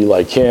fruit, you'll be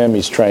like him.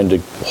 He's trying to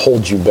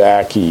hold you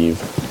back, Eve.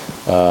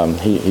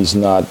 He's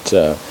not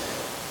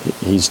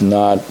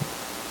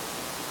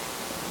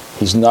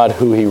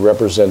who he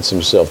represents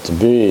himself to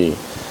be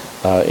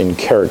in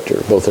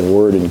character, both in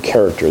word and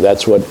character.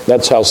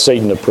 That's how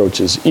Satan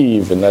approaches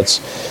Eve, and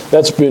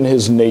that's been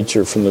his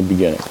nature from the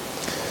beginning.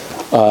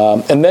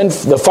 And then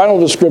the final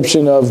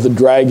description of the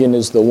dragon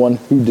is the one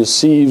who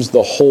deceives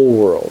the whole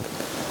world.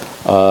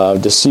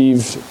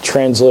 Deceive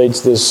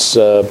translates this,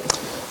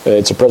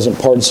 it's a present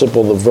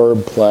participle, the verb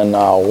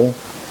planao,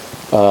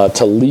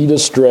 to lead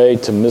astray,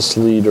 to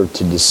mislead, or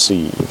to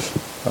deceive.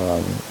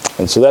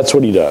 And so that's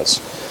what he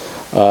does.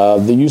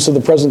 The use of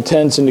the present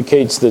tense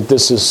indicates that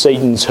this is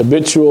Satan's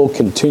habitual,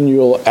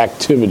 continual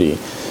activity.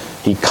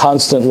 He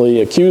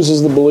constantly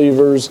accuses the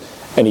believers,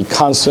 and he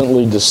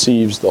constantly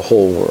deceives the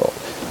whole world.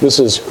 This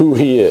is who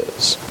he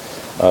is.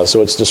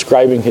 So it's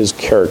describing his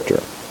character.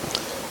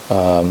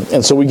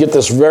 And so we get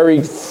this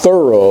very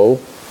thorough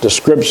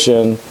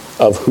description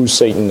of who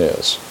Satan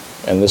is.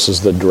 And this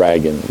is the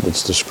dragon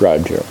that's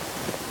described here.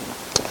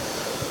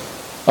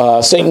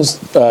 Satan's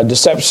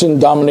deception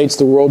dominates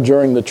the world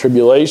during the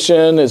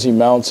tribulation as he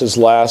mounts his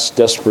last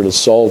desperate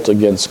assault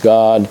against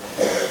God.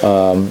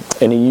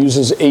 And he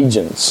uses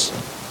agents,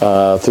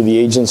 through the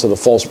agents of the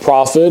false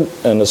prophet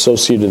and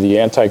associated with the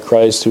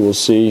Antichrist, who we'll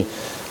see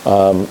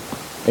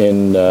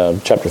in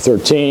chapter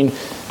 13.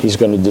 He's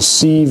going to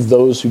deceive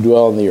those who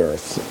dwell on the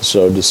earth.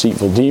 So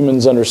deceitful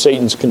demons under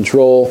Satan's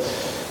control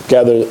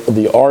gather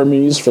the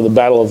armies for the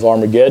battle of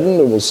Armageddon,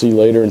 that we'll see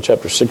later in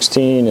chapter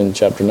 16 and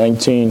chapter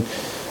 19.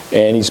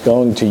 And he's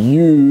going to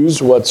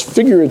use what's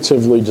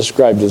figuratively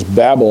described as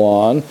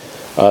Babylon,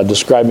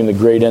 describing the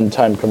great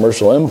end-time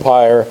commercial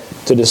empire,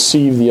 to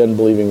deceive the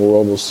unbelieving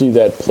world. We'll see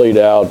that played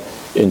out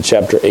in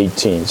chapter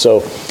 18. So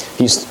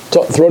he's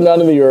thrown down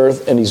to the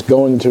earth, and he's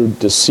going to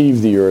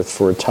deceive the earth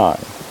for a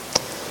time.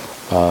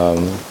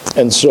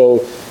 And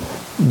so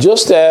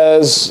just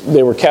as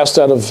they were cast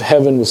out of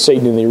heaven with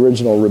Satan in the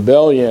original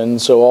rebellion,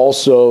 so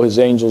also his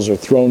angels are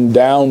thrown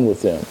down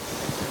with him.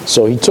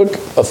 So he took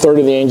a third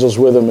of the angels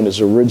with him in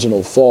his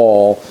original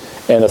fall,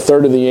 and a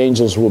third of the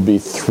angels will be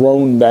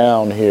thrown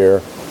down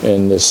here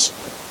in this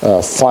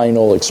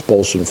final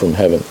expulsion from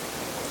heaven.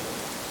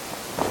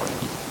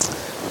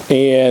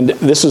 And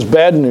this is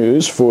bad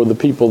news for the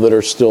people that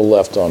are still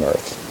left on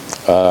earth.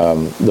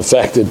 The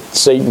fact that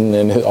Satan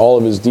and all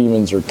of his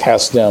demons are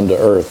cast down to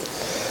earth.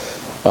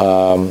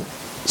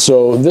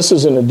 So this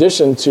is in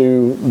addition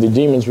to the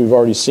demons we've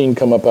already seen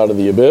come up out of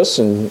the abyss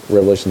in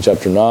Revelation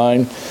chapter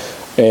 9,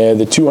 and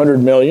the 200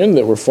 million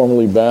that were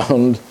formerly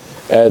bound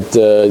at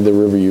the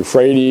river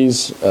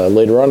Euphrates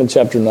later on in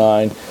chapter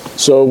 9.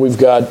 So we've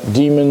got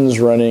demons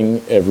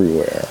running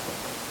everywhere.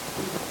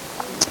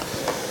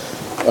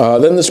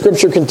 Then the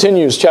scripture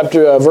continues,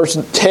 verse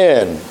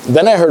 10.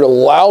 Then I heard a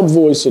loud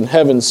voice in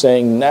heaven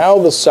saying, now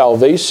the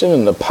salvation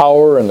and the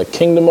power and the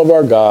kingdom of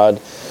our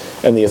God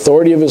and the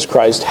authority of his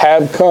Christ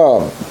have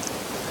come.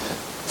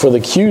 For the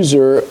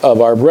accuser of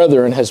our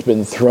brethren has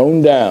been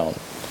thrown down,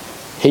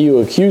 he who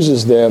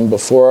accuses them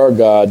before our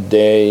God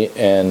day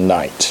and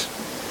night.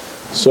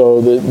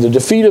 So the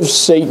defeat of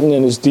Satan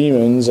and his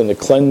demons and the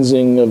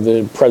cleansing of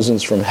the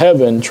presence from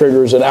heaven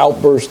triggers an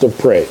outburst of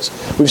praise.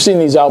 We've seen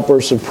these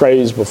outbursts of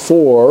praise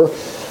before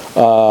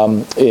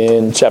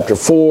in chapter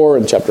 4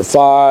 and chapter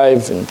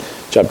 5 and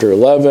chapter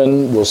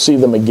 11. We'll see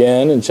them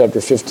again in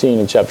chapter 15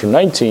 and chapter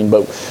 19.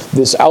 But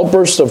this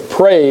outburst of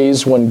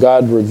praise when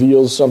God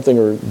reveals something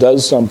or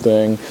does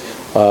something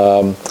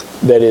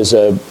that is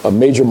a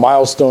major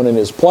milestone in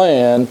his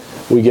plan,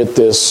 we get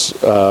this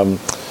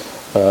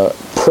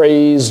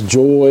praise,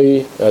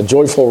 joy,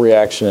 joyful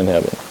reaction in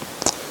heaven.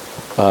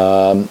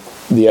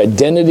 The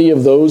identity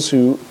of those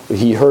who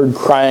he heard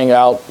crying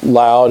out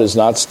loud is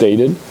not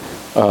stated.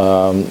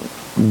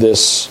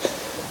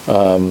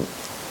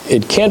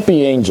 It can't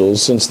be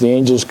angels, since the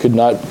angels could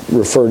not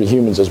refer to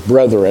humans as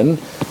brethren.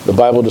 The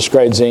Bible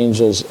describes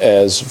angels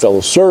as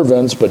fellow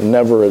servants, but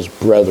never as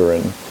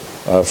brethren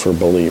for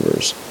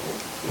believers.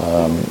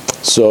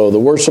 So the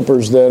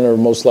worshipers then are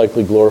most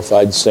likely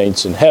glorified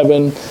saints in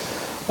heaven.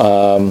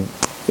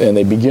 And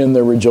they begin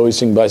their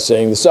rejoicing by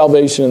saying, the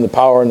salvation and the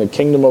power and the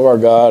kingdom of our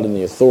God and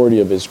the authority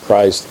of his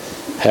Christ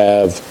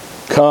have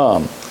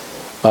come.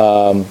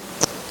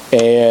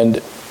 And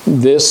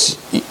this,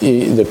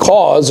 the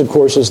cause, of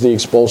course, is the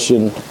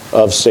expulsion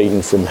of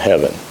Satan from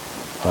heaven.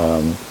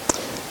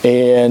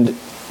 And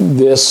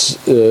this,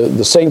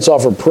 the saints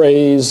offer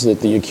praise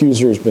that the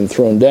accuser has been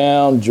thrown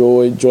down,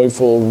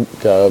 joyful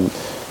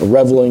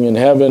reveling in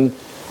heaven,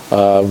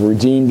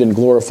 redeemed and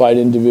glorified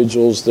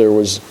individuals. There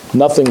was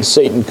nothing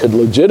Satan could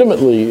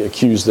legitimately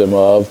accuse them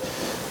of,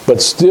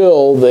 but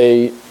still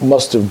they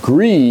must have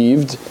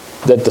grieved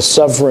that the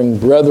suffering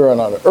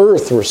brethren on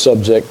earth were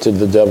subject to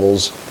the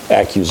devil's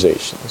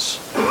accusations.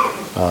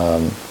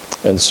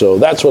 And so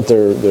that's what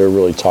they're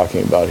really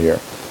talking about here.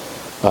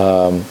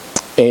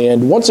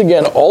 And once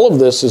again, all of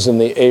this is in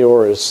the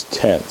aorist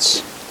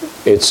tense.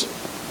 It's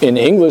in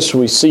English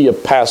we see a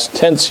past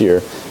tense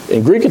here.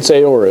 In Greek it's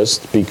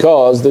aorist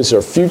because these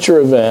are future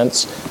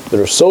events that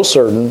are so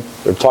certain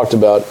they're talked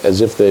about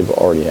as if they've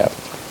already happened.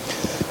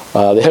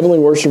 The heavenly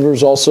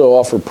worshipers also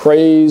offer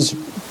praise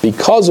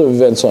because of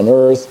events on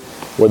earth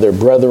where their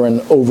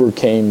brethren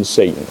overcame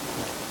Satan.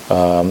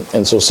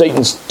 And so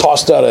Satan's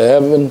tossed out of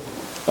heaven.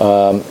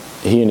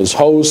 He and his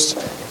hosts,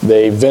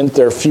 they vent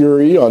their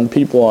fury on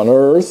people on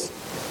earth.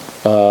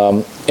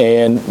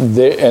 And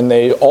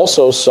they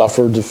also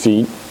suffer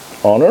defeat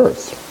on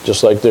earth.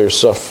 Just like they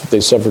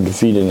suffer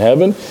defeat in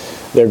heaven,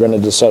 they're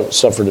going to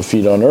suffer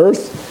defeat on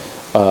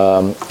earth.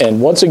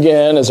 And once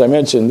again, as I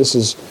mentioned, this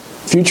is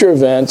future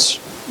events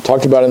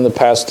talked about in the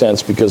past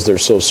tense because they're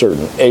so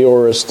certain.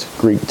 Aorist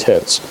Greek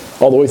tense.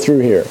 All the way through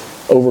here.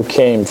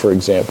 Overcame, for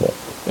example,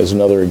 is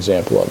another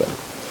example of it.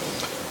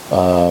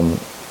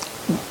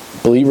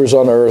 Believers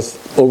on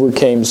earth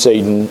overcame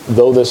Satan,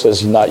 though this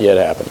has not yet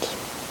happened.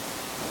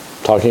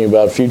 Talking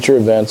about future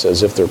events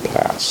as if they're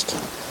past.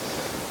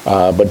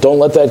 But don't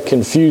let that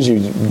confuse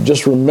you.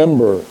 Just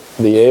remember,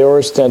 the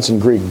aorist tense in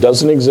Greek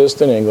doesn't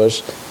exist in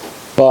English,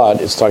 but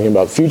it's talking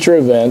about future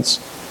events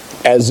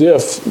as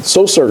if,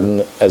 so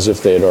certain as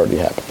if they had already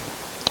happened.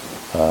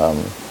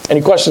 Any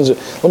questions?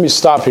 Let me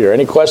stop here.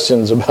 Any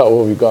questions about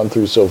what we've gone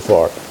through so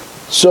far?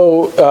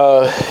 So,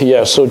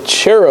 so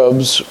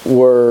cherubs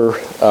were,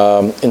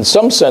 in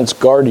some sense,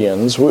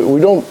 guardians.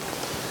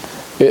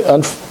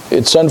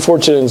 It's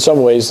unfortunate in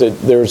some ways that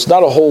there's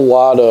not a whole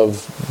lot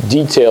of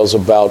details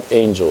about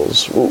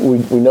angels. We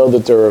know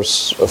that there are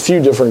a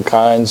few different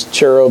kinds.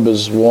 Cherub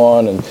is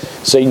one, and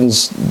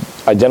Satan's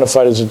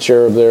identified as a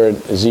cherub there in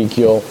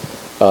Ezekiel.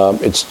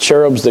 It's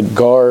cherubs that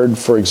guard,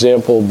 for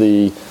example,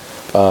 the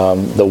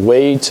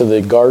way to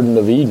the Garden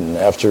of Eden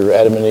after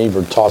Adam and Eve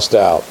are tossed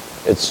out.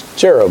 It's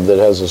cherub that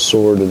has a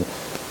sword and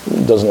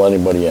doesn't let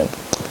anybody in.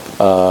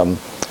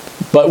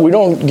 But we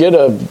don't get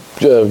a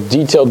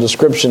detailed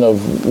description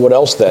of what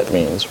else that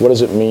means. What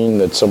does it mean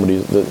that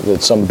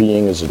that some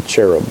being is a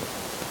cherub,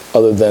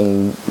 other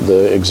than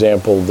the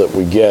example that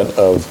we get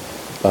of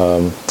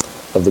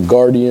the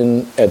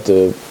guardian at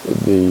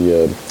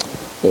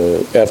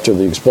after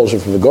the expulsion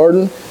from the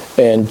garden,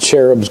 and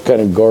cherubs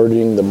kind of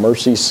guarding the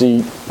mercy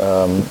seat.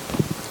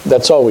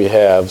 That's all we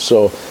have.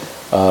 So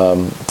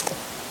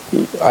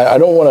I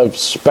don't want to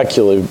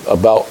speculate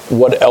about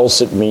what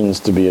else it means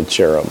to be a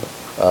cherub.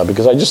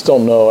 Because I just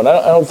don't know, and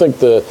I don't think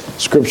the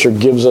Scripture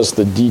gives us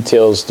the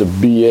details to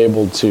be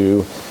able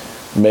to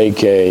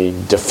make a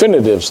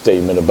definitive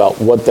statement about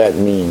what that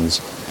means,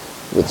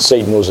 that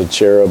Satan was a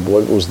cherub,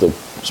 what was the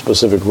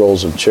specific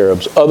roles of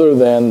cherubs, other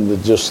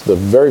than just the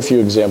very few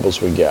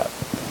examples we get.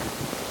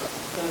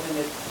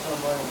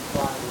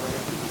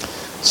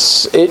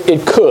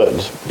 It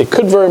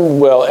could very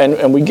well,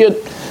 and we get,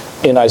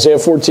 in Isaiah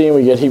 14,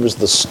 we get he was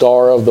the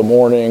star of the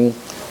morning.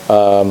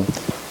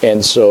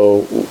 And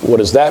so what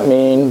does that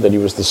mean, that he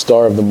was the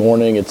star of the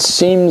morning? It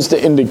seems to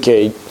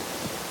indicate,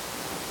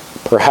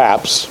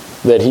 perhaps,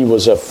 that he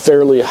was a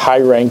fairly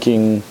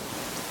high-ranking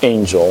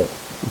angel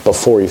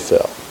before he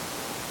fell.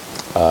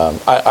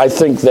 I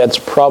think that's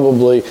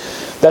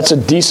a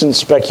decent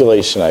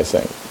speculation, I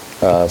think,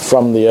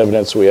 from the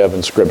evidence we have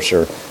in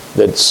Scripture,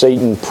 that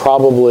Satan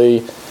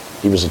probably,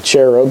 he was a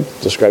cherub,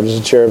 described as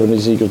a cherub in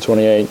Ezekiel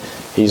 28.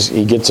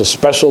 He gets a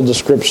special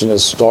description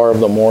as star of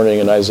the morning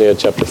in Isaiah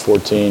chapter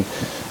 14.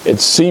 It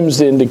seems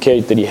to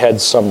indicate that he had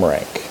some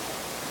rank.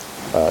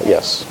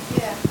 Yes. Yeah,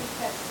 he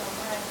had some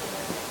rank, and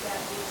I think that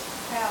is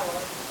power,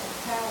 and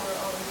power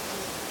always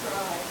is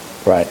pride.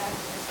 Right.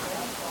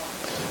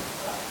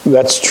 That is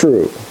That's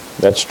true.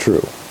 That's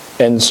true.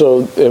 And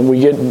so and we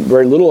get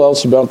very little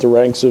else about the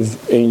ranks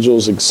of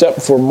angels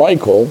except for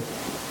Michael.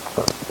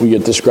 We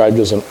get described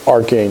as an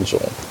archangel.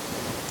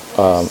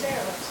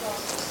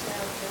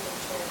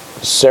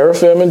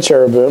 Seraphim and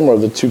cherubim are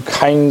the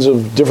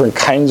different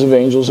kinds of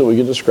angels that we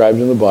get described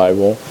in the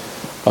Bible.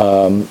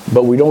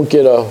 But we don't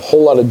get a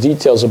whole lot of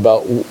details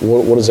about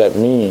what does that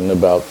mean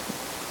about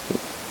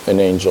an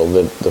angel,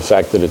 the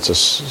fact that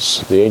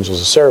the angel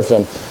is a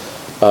seraphim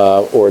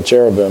or a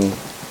cherubim.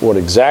 What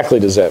exactly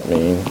does that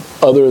mean,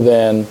 other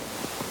than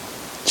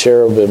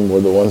cherubim were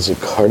the ones that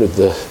guarded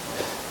the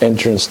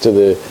entrance to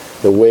the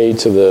way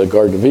to the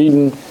Garden of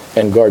Eden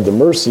and guard the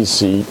mercy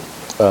seat,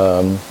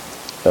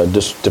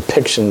 just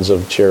depictions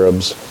of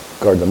cherubs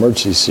guard the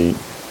mercy seat.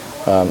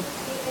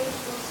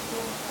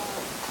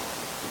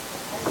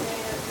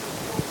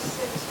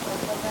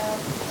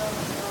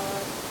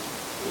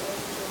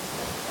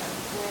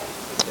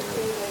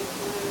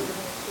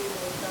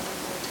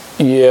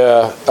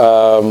 Yeah,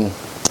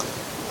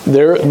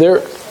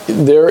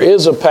 there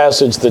is a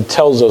passage that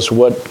tells us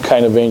what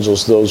kind of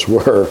angels those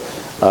were.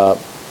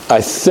 I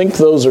think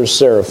those are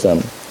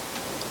seraphim.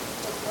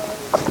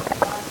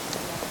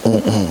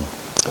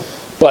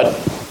 But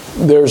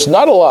there's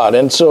not a lot,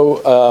 and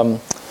so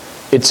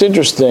it's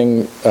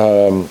interesting.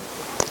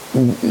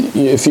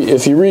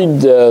 If you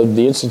read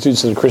the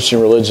Institutes of the Christian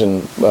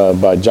Religion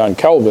by John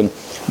Calvin,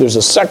 there's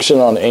a section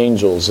on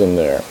angels in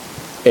there.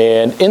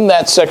 And in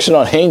that section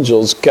on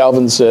angels,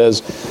 Calvin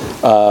says,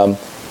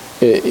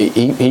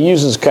 he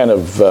uses kind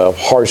of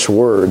harsh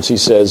words. He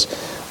says,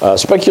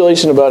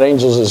 speculation about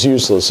angels is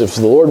useless. If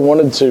the Lord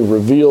wanted to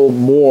reveal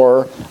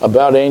more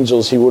about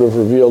angels, he would have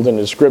revealed in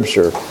his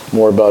scripture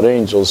more about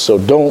angels. So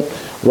don't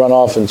run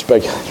off and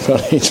speculate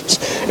about angels.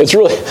 It's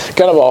really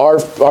kind of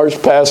a harsh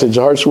passage,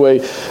 a harsh way.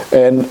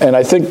 And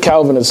I think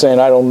Calvin is saying,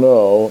 I don't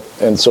know,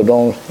 and so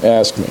don't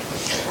ask me.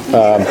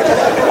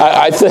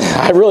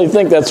 I really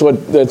think that's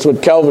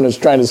what Calvin is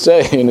trying to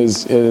say in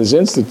his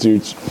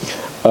Institutes.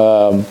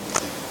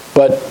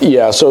 But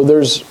yeah, so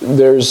there's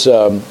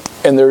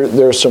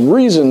some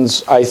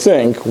reasons, I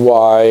think,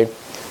 why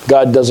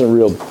God doesn't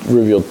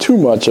reveal too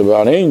much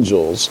about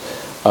angels.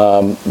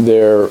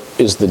 There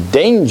is the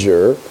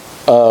danger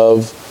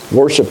of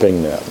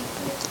worshiping them.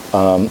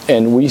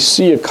 And we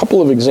see a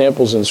couple of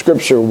examples in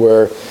Scripture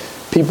where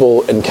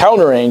people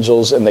encounter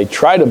angels and they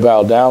try to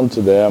bow down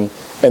to them,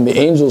 and the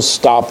angels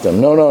stop them.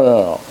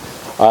 No.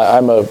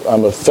 I'm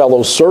a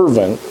fellow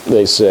servant,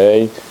 they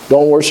say.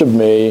 Don't worship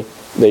me.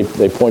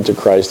 They point to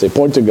Christ. They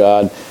point to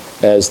God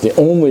as the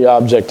only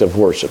object of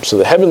worship. So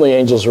the heavenly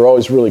angels are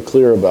always really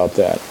clear about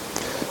that.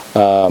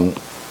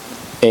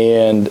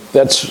 And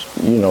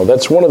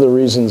that's one of the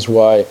reasons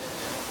why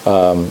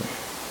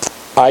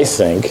I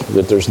think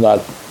that there's not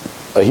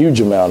a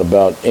huge amount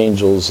about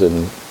angels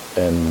and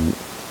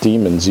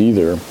demons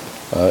either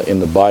in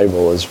the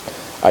Bible. Is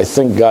I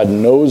think God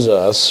knows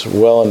us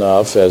well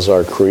enough as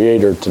our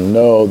Creator to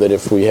know that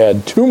if we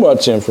had too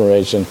much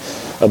information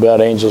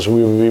about angels,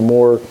 we would be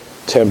more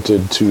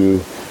tempted to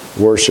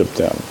worship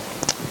them.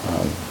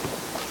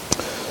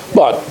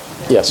 But,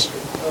 yes.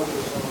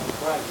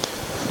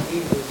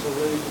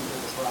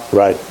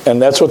 Right, and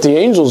that's what the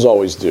angels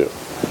always do.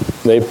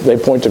 They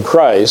point to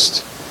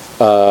Christ,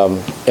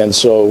 and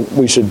so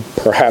we should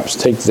perhaps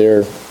take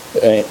their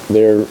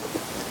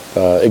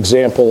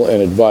example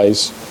and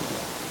advice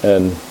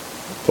and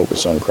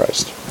focus on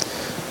Christ.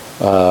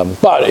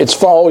 But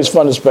it's always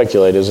fun to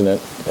speculate, isn't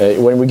it?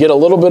 When we get a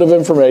little bit of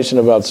information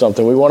about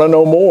something, we want to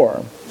know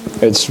more.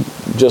 It's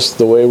just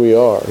the way we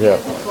are. Yeah.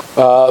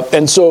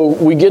 And so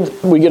we get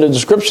a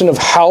description of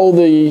how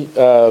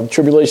the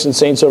tribulation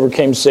saints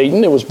overcame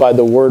Satan. It was by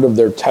the word of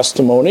their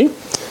testimony.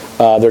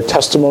 Their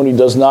testimony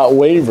does not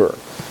waver.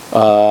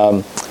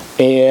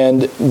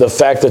 And the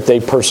fact that they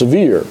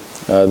persevere.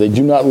 They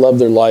do not love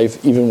their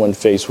life even when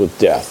faced with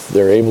death.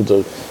 They're able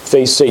to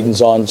face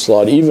Satan's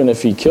onslaught even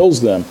if he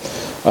kills them.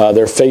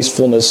 Their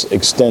faithfulness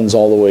extends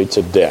all the way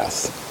to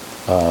death.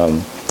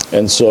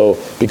 And so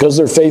because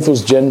their faith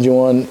was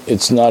genuine,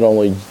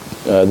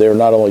 they're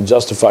not only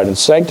justified and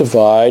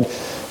sanctified,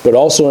 but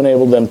also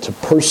enabled them to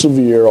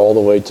persevere all the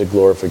way to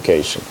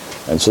glorification.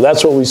 And so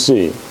that's what we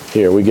see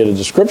here. We get a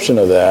description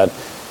of that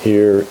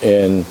here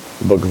in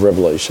the book of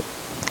Revelation.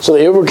 So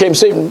they overcame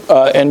Satan,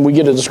 and we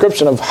get a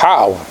description of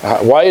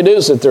why it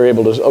is that they're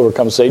able to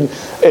overcome Satan.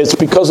 It's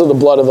because of the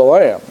blood of the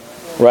Lamb,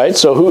 right?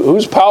 So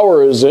whose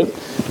power is it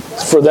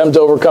for them to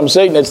overcome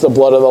Satan? It's the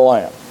blood of the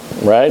Lamb,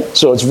 right?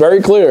 So it's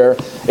very clear.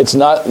 It's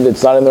not in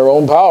their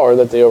own power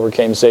that they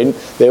overcame Satan.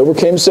 They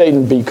overcame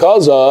Satan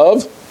because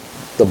of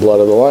the blood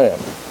of the Lamb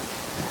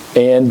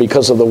and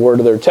because of the word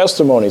of their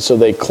testimony. So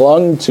they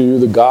clung to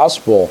the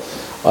gospel.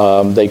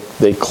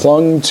 They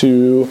clung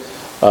to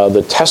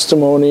the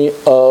testimony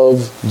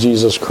of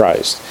Jesus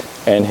Christ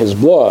and his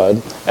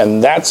blood,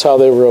 and that's how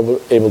they were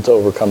able to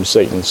overcome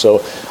Satan. So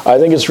I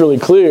think it's really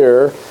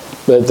clear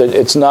That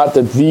it's not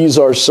that these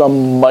are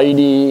some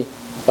mighty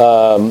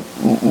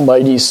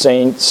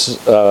saints,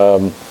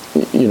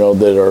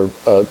 that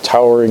are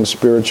towering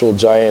spiritual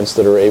giants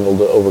that are able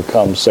to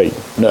overcome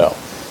Satan. No.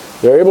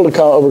 They're able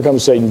to overcome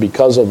Satan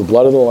because of the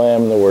blood of the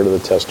Lamb and the word of the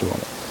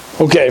testimony.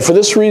 Okay, for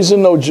this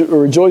reason,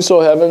 rejoice, O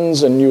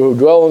heavens, and you who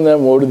dwell in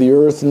them, woe to the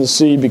earth and the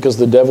sea, because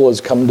the devil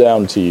has come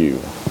down to you,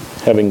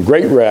 having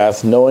great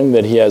wrath, knowing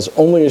that he has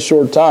only a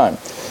short time.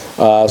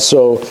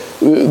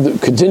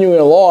 Continuing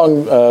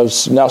along,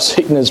 now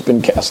Satan has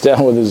been cast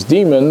down with his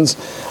demons.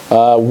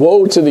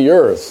 Woe to the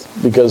earth,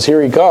 because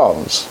here he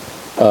comes.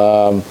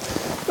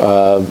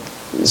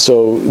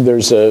 So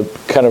there's a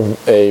kind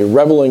of a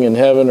reveling in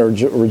heaven or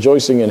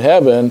rejoicing in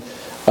heaven,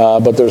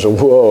 but there's a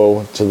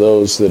woe to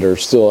those that are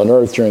still on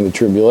earth during the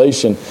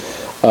tribulation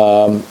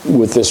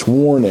with this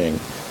warning.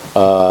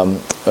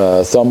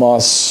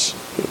 Thumos,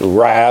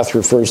 wrath,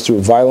 refers to a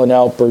violent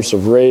outburst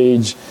of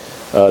rage,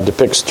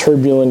 depicts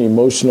turbulent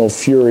emotional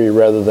fury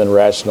rather than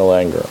rational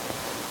anger.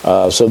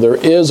 So there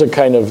is a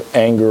kind of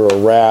anger or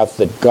wrath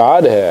that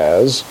God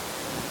has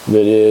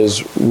that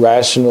is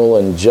rational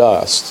and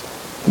just.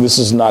 This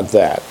is not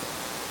that.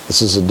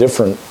 This is a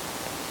different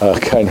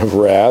kind of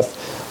wrath.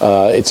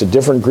 It's a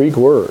different Greek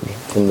word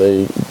from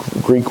the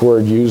Greek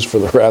word used for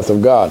the wrath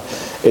of God.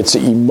 It's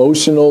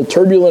emotional,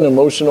 turbulent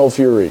emotional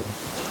fury,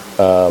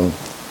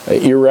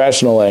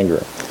 irrational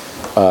anger.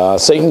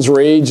 Satan's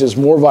rage is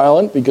more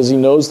violent because he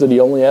knows that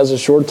he only has a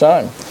short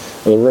time,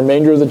 the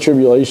remainder of the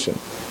tribulation.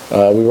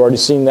 We've already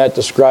seen that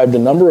described a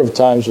number of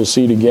times. We'll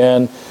see it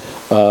again.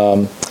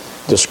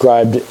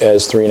 Described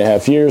as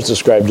 3.5 years,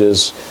 described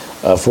as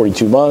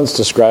 42 months,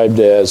 described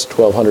as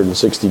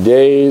 1,260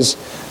 days.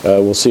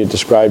 We'll see it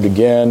described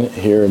again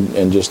here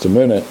in just a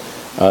minute.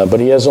 But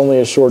he has only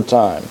a short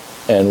time.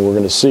 And we're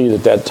going to see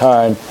that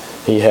time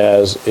he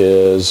has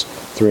is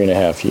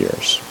 3.5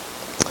 years.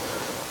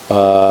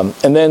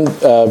 And then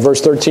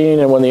verse 13,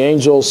 and when the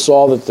angel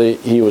saw that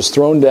he was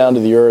thrown down to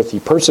the earth, he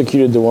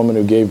persecuted the woman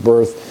who gave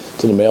birth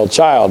to the male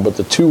child. But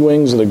the 2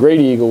 wings of the great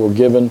eagle were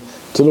given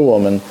to the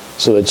woman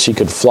so that she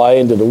could fly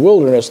into the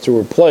wilderness to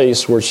her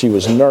place where she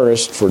was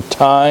nourished for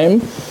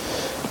times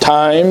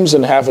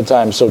and half a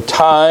time. So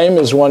time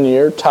is 1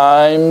 year,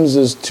 times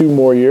is 2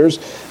 more years,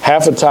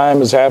 half a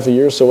time is half a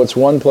year, so it's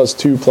 1 +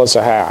 2 +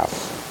 a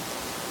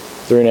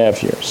half.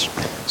 3.5 years.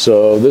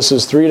 So this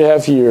is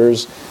 3.5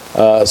 years.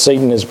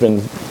 Satan has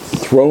been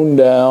thrown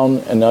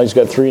down, and now he's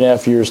got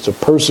 3.5 years to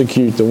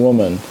persecute the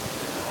woman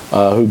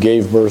who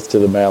gave birth to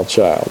the male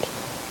child.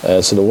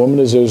 So the woman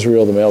is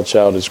Israel, the male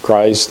child is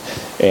Christ,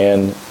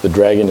 and the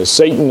dragon is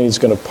Satan. He's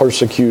going to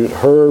persecute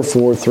her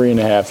for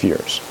 3.5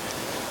 years.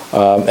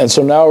 And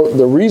so now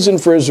the reason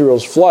for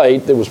Israel's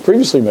flight that was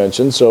previously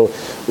mentioned, so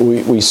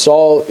we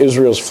saw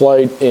Israel's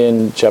flight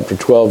in chapter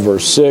 12,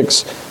 verse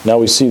 6. Now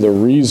we see the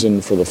reason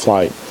for the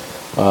flight.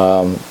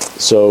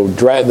 So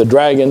the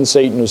dragon,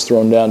 Satan, was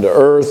thrown down to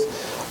earth.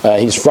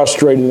 He's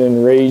frustrated and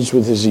enraged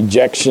with his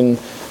ejection,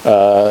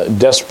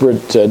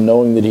 desperate,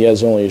 knowing that he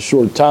has only a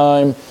short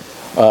time,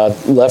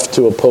 left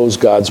to oppose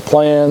God's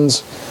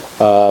plans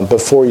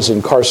before he's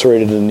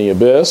incarcerated in the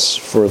abyss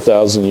for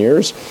 1,000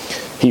 years.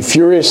 He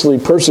furiously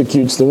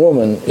persecutes the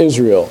woman,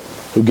 Israel,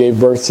 who gave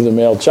birth to the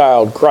male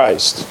child,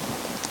 Christ.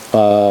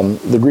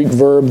 The Greek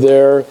verb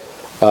there,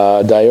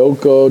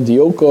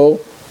 dioko,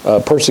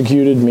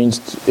 persecuted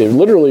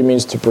literally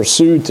means to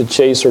pursue, to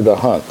chase, or to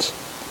hunt.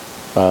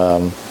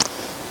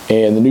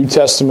 And the New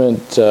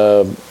Testament,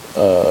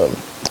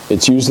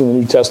 it's used in the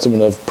New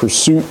Testament of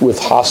pursuit with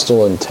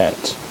hostile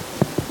intent.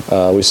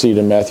 We see it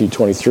in Matthew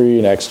 23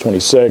 and Acts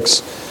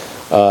 26.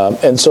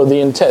 And so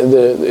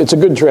it's a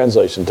good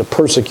translation. To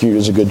persecute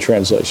is a good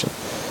translation.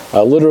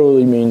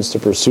 Literally means to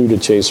pursue, to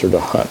chase, or to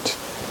hunt.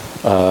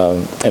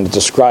 And it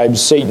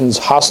describes Satan's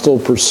hostile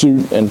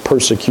pursuit and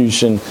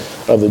persecution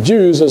of the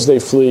Jews as they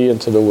flee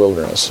into the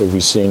wilderness, as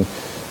we've seen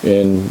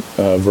in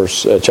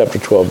chapter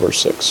 12, verse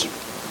 6.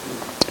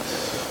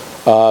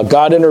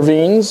 God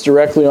intervenes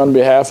directly on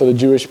behalf of the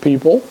Jewish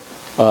people.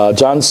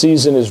 John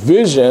sees in his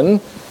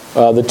vision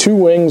the 2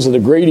 wings of the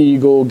great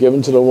eagle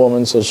given to the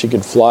woman so she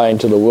could fly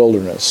into the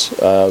wilderness.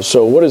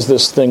 So what is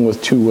this thing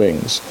with 2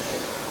 wings?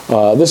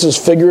 This is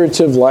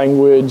figurative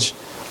language.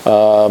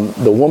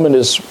 The woman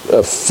is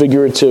a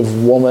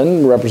figurative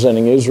woman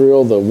representing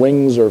Israel. The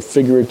wings are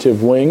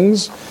figurative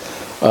wings.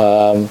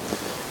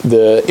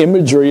 The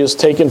imagery is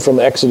taken from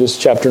Exodus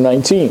chapter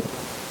 19.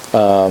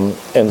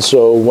 And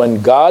so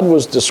when God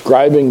was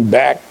describing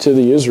back to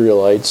the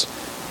Israelites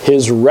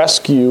his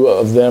rescue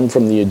of them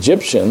from the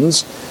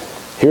Egyptians,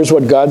 here's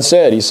what God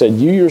said. He said,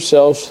 "You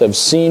yourselves have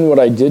seen what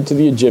I did to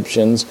the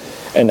Egyptians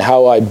and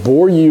how I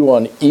bore you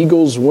on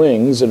eagle's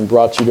wings and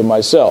brought you to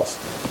myself."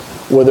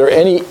 Were there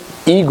any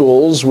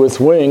eagles with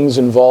wings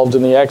involved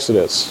in the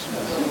Exodus?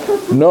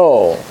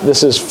 No.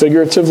 This is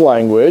figurative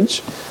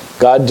language.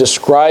 God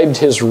described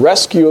his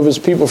rescue of his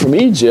people from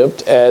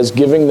Egypt as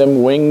giving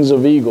them wings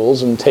of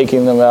eagles and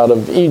taking them out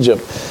of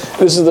Egypt.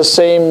 This is the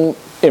same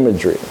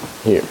imagery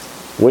here.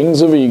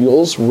 Wings of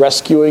eagles,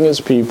 rescuing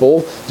his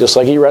people, just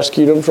like he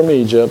rescued them from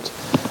Egypt.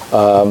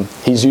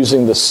 He's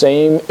using the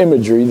same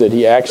imagery that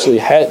he actually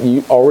had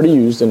already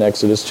used in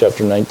Exodus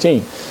chapter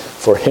 19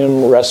 for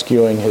him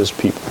rescuing his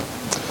people.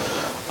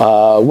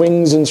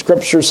 Wings in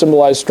Scripture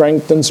symbolize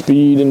strength and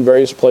speed in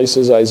various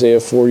places. Isaiah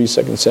 40,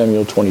 2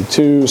 Samuel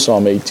 22,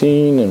 Psalm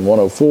 18, and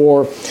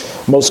 104.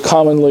 Most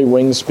commonly,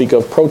 wings speak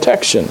of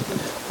protection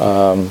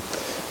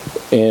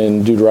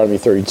in Deuteronomy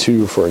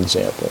 32, for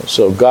example.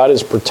 So God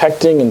is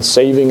protecting and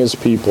saving his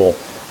people.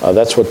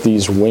 That's what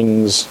these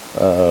wings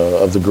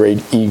of the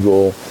great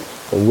eagle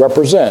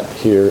represent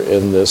here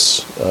in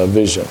this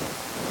vision.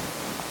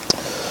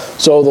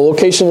 So the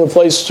location of the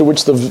place to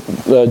which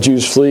the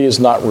Jews flee is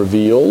not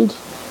revealed.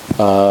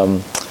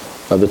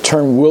 The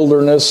term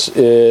wilderness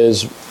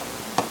is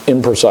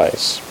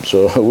imprecise.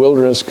 So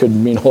wilderness could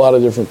mean a lot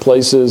of different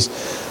places.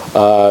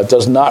 It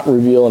does not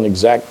reveal an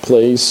exact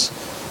place.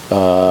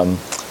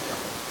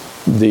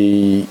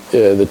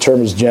 The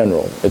term is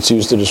general. It's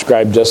used to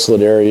describe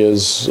desolate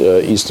areas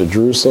east of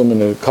Jerusalem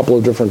in a couple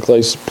of different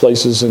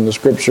places in the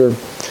Scripture.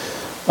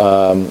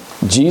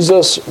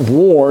 Jesus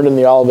warned in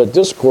the Olivet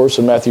Discourse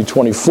in Matthew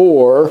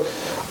 24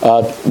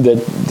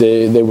 that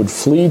they would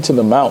flee to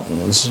the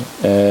mountains,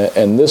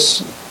 and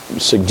this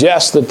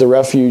suggests that the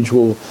refuge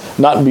will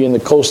not be in the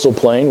coastal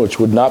plain, which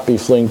would not be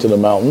fleeing to the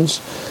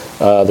mountains.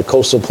 The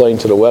coastal plain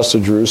to the west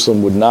of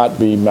Jerusalem would not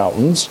be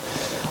mountains.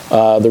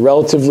 The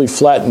relatively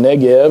flat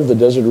Negev, the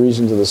desert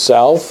region to the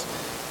south,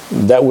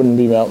 that wouldn't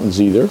be mountains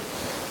either.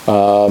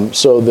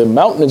 So the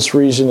mountainous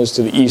region is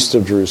to the east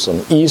of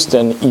Jerusalem. East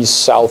and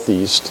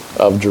east-southeast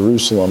of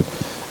Jerusalem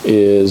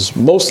is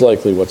most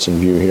likely what's in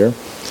view here.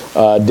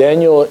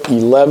 Daniel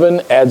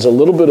 11 adds a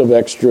little bit of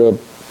extra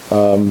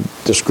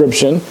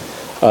description.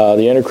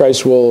 The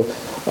Antichrist will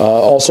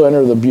also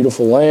enter the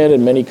beautiful land,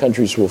 and many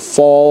countries will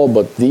fall,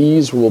 but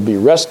these will be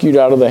rescued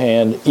out of the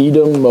hand: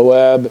 Edom,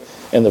 Moab,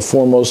 and the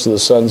foremost of the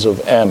sons of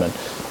Ammon.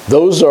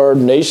 Those are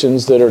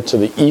nations that are to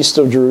the east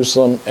of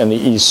Jerusalem and the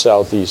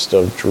east-southeast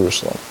of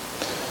Jerusalem.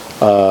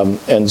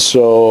 And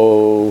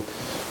so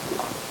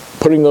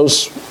putting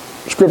those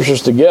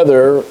scriptures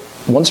together,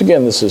 once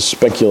again, this is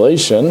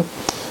speculation.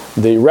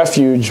 The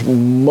refuge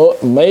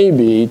may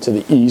be to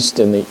the east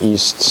and the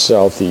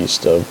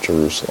east-southeast of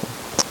Jerusalem.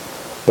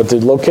 But the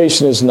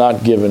location is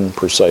not given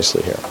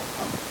precisely here.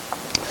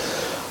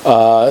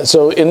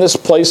 So in this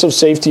place of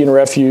safety and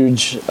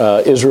refuge,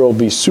 Israel will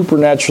be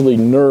supernaturally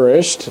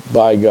nourished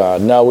by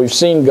God. Now, we've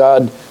seen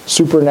God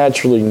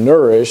supernaturally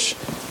nourish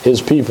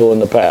his people in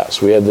the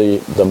past. We had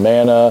the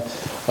manna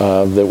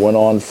that went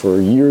on for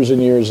years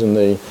and years in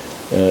the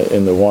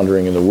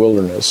wandering in the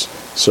wilderness.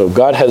 So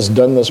God has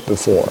done this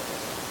before.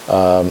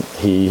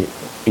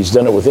 He's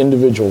done it with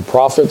individual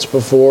prophets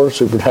before,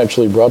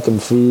 supernaturally brought them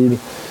food,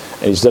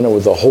 and he's done it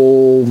with the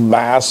whole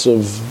mass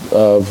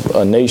of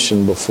a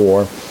nation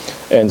before.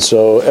 And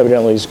so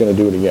evidently he's going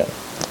to do it again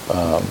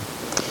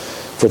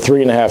for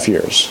 3.5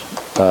 years.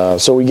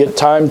 So we get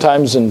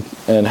times, and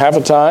half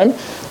a time.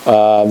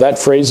 That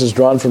phrase is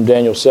drawn from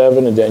Daniel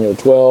 7 and Daniel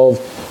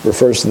 12,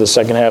 refers to the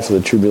second half of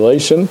the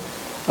tribulation,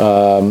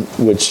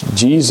 which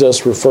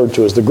Jesus referred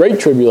to as the Great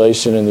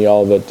Tribulation in the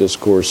Olivet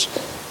Discourse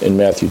in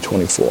Matthew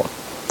 24.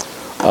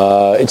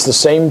 It's the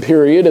same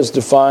period as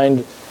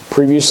defined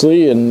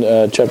previously in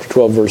chapter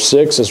 12, verse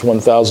 6, as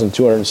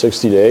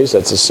 1,260 days.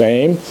 That's the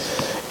same.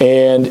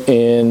 And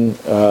in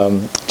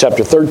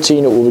chapter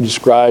 13, it will be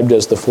described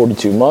as the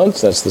 42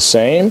 months. That's the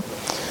same.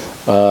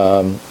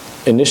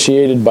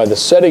 Initiated by the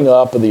setting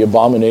up of the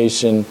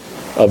abomination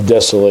of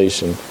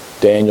desolation.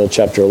 Daniel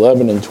chapter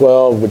 11 and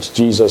 12, which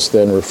Jesus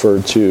then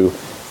referred to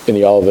in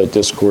the Olivet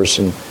Discourse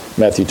in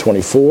Matthew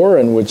 24,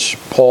 and which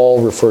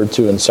Paul referred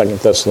to in 2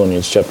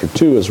 Thessalonians chapter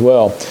 2 as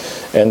well.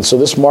 And so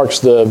this marks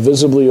the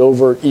visibly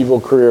overt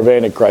evil career of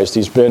Antichrist.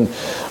 He's been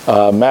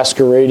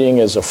masquerading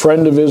as a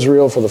friend of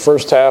Israel for the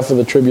first half of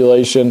the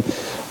tribulation,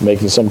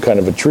 making some kind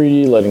of a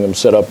treaty, letting them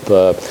set up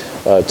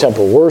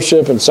temple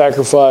worship and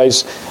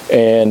sacrifice,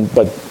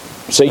 but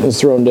Satan's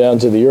thrown down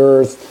to the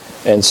earth,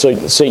 and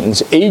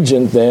Satan's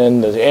agent then,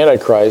 the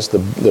Antichrist,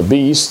 the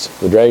beast,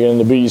 the dragon and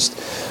the beast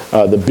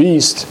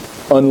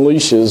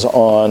unleashes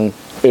on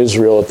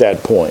Israel at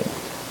that point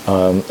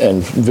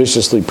and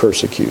viciously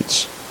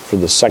persecutes for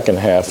the second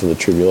half of the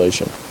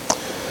tribulation.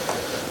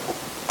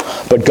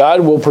 But God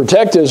will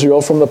protect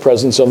Israel from the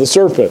presence of the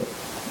serpent.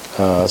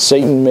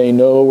 Satan may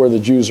know where the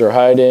Jews are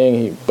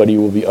hiding, but he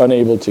will be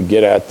unable to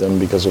get at them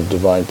because of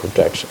divine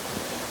protection.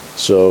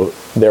 So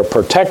they're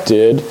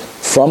protected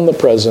from the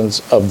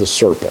presence of the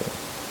serpent.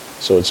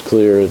 So it's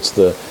clear it's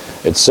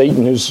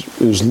Satan who's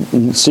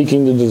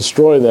seeking to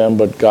destroy them,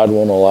 but God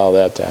won't allow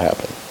that to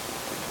happen.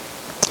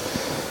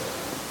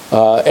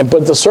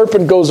 But the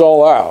serpent goes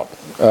all out.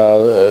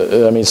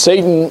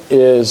 Satan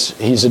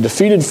he's a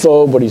defeated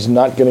foe, but he's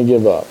not going to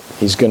give up.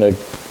 He's going to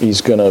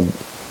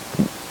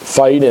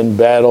fight and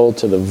battle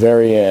to the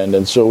very end.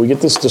 And so we get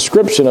this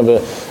description of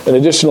an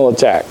additional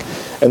attack.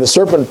 And the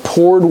serpent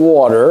poured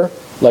water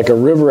like a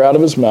river out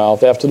of his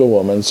mouth after the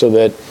woman, so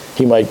that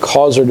he might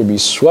cause her to be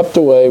swept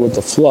away with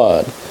the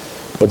flood.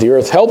 But the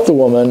earth helped the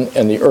woman,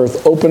 and the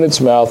earth opened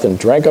its mouth and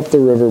drank up the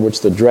river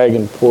which the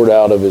dragon poured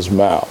out of his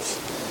mouth.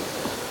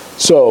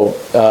 So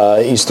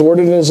he's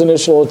thwarted in his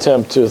initial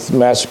attempt to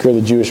massacre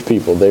the Jewish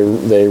people.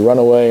 They run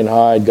away and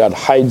hide. God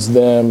hides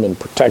them and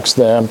protects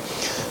them.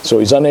 So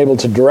he's unable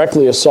to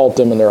directly assault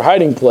them in their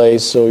hiding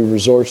place, so he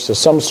resorts to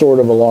some sort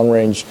of a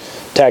long-range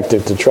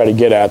tactic to try to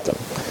get at them.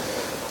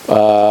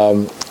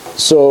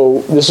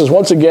 So this is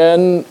once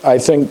again, I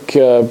think,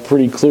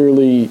 pretty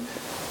clearly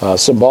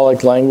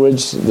symbolic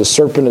language. The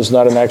serpent is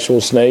not an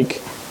actual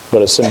snake,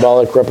 but a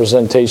symbolic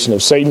representation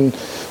of Satan.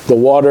 The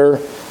water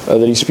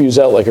that he spews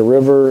out like a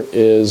river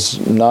is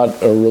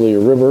not really a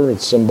river.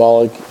 It's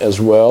symbolic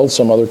as well,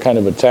 some other kind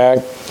of attack.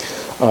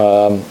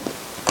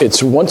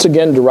 It's once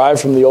again derived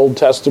from the Old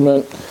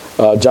Testament.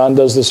 John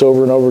does this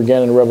over and over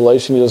again in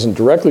Revelation. He doesn't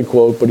directly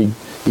quote, but he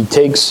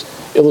takes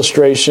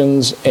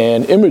illustrations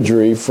and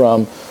imagery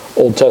from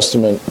Old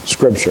Testament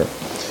scripture.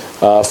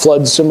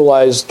 Floods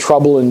symbolize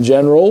trouble in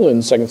general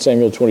in 2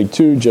 Samuel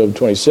 22, Job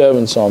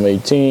 27, Psalm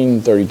 18,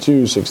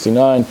 32,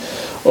 69,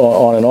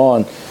 on and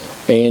on.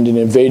 And an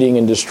invading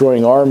and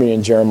destroying army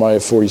in Jeremiah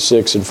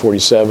 46 and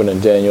 47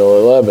 and Daniel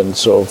 11.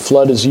 So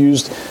flood is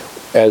used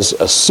as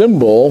a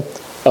symbol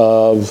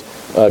of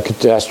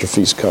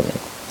catastrophes coming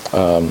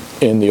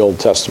in the Old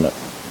Testament.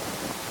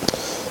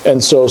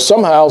 And so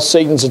somehow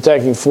Satan's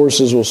attacking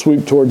forces will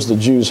sweep towards the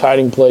Jews'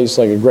 hiding place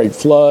like a great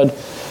flood.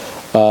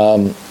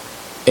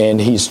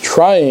 And he's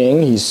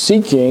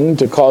seeking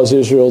to cause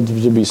Israel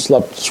to be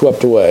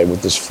swept away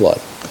with this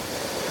flood,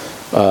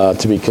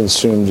 to be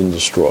consumed and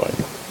destroyed.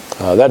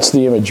 That's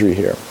the imagery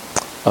here.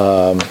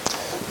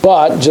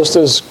 But just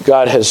as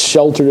God has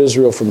sheltered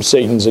Israel from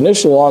Satan's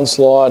initial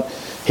onslaught,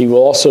 he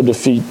will also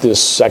defeat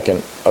this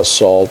second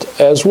assault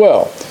as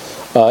well.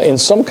 In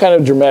some kind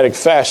of dramatic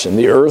fashion.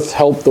 The earth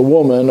helped the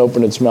woman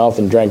open its mouth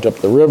and drank up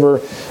the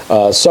river.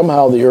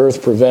 Somehow the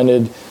earth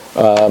prevented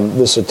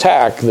this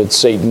attack that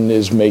Satan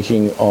is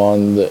making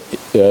on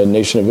the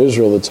nation of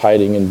Israel that's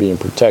hiding and being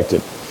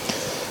protected.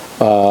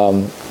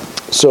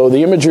 So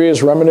the imagery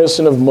is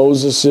reminiscent of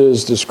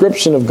Moses'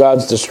 description of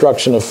God's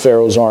destruction of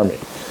Pharaoh's army.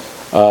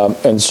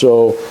 And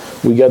so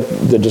we get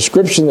the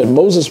description that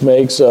Moses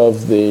makes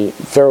of the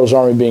Pharaoh's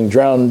army being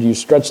drowned. You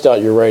stretched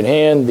out your right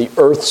hand, the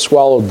earth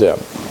swallowed them.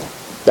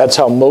 That's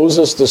how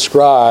Moses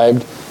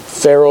described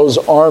Pharaoh's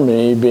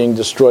army being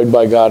destroyed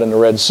by God in the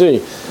Red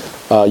Sea.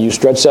 You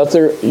stretched out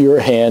your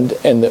hand,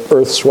 and the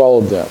earth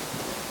swallowed them.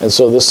 And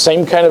so the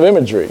same kind of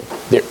imagery.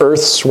 The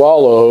earth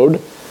swallowed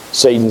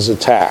Satan's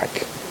attack.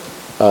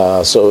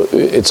 So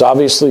it's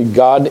obviously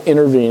God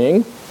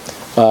intervening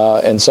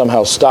and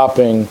somehow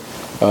stopping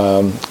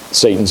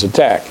Satan's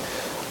attack.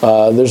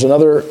 There's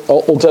another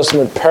Old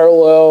Testament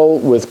parallel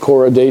with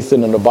Korah,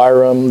 Dathan, and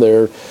Abiram.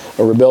 They're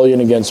a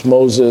rebellion against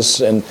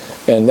Moses, and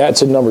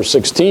that's in number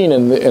 16,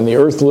 and the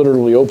earth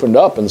literally opened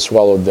up and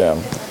swallowed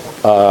them.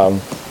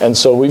 And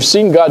so we've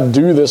seen God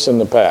do this in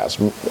the past.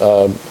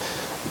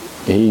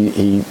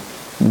 He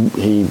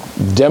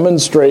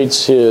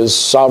demonstrates his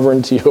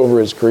sovereignty over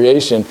his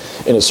creation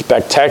in a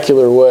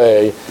spectacular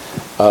way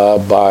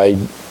by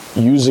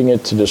using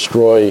it to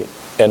destroy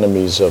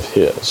enemies of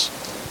his.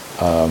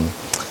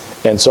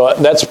 And so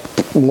that's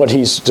what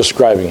he's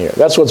describing here.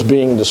 That's what's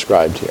being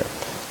described here.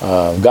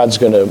 God's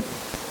going to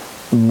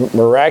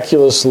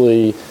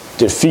miraculously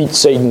defeat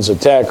Satan's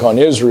attack on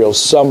Israel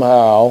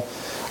somehow,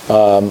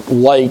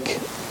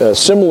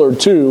 similar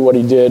to what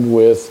he did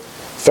with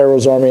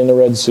Pharaoh's army in the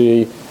Red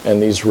Sea and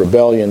these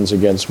rebellions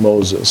against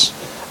Moses.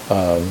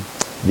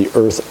 The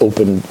earth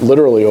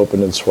literally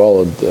opened and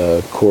swallowed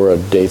Korah,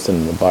 Dathan,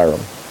 and Abiram.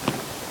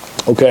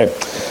 Okay.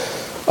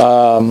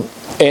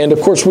 And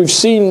of course, we've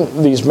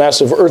seen these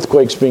massive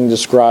earthquakes being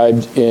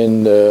described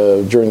during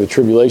the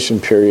tribulation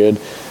period,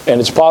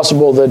 and it's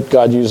possible that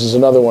God uses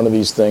another one of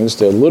these things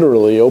to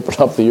literally open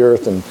up the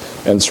earth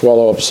and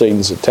swallow up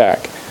Satan's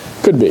attack.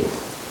 Could be.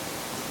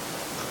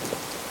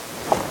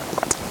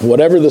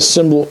 Whatever the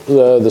symbol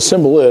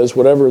is,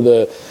 whatever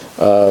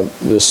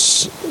this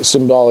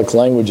symbolic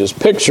language is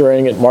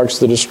picturing, it marks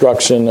the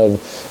destruction of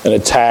an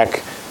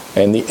attack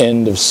and the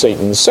end of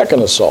Satan's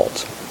second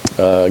assault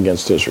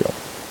against Israel.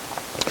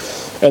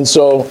 And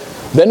so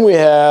then we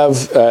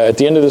have, at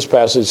the end of this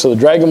passage, so the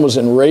dragon was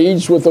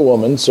enraged with the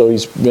woman, so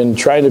he's been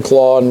trying to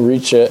claw and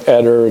reach at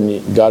her,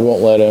 and God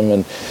won't let him.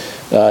 And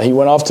he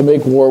went off to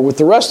make war with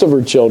the rest of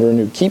her children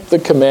who keep the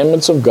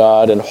commandments of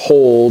God and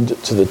hold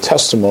to the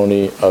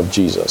testimony of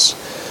Jesus.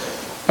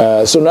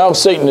 So now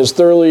Satan is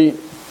thoroughly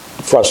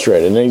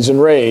frustrated, and he's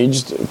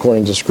enraged,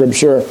 according to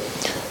Scripture,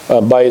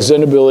 by his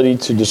inability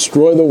to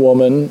destroy the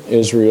woman,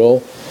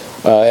 Israel.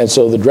 And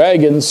so the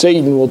dragon,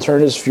 Satan, will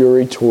turn his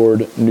fury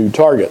toward new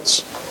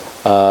targets.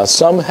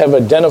 Some have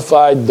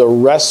identified the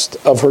rest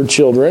of her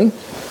children,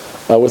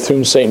 with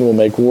whom Satan will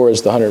make war,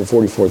 as the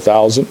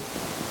 144,000.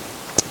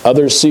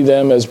 Others see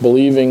them as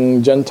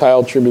believing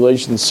Gentile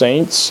tribulation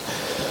saints,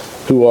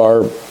 who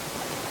are,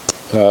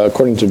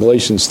 according to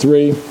Galatians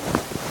 3,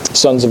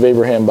 sons of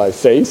Abraham by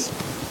faith.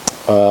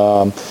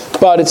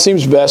 But it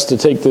seems best to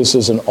take this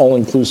as an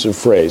all-inclusive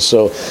phrase.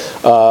 So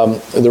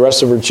the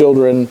rest of her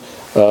children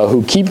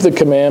who keep the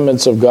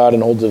commandments of God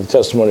and hold to the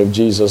testimony of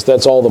Jesus.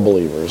 That's all the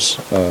believers,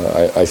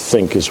 I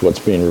think, is what's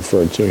being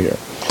referred to here.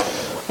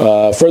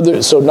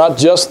 Further, so not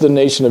just the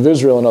nation of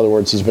Israel, in other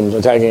words, he's been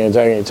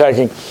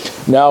attacking.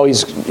 Now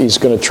he's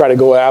going to try to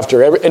go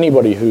after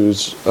anybody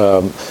who's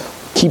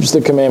keeps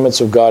the commandments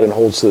of God and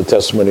holds to the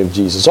testimony of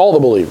Jesus. All the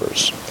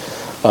believers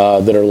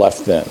that are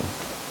left then.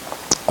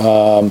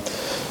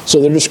 So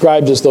they're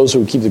described as those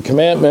who keep the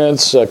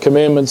commandments.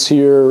 Commandments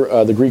here,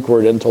 the Greek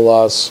word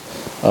entelos,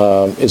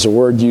 is a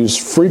word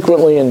used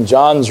frequently in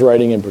John's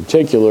writing in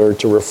particular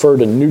to refer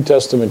to New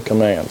Testament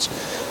commands.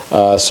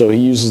 So he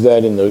uses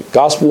that in the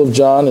Gospel of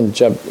John, and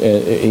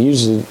he'll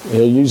use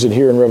it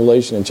here in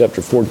Revelation in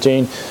chapter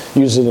 14. He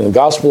uses it in the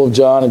Gospel of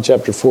John in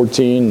chapter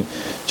 14,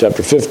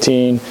 chapter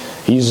 15.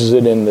 He uses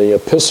it in the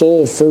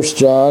Epistle of 1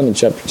 John in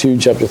chapter 2,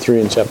 chapter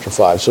 3, and chapter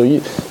 5. So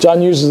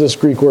John uses this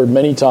Greek word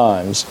many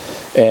times,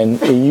 and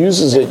he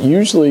uses it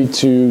usually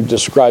to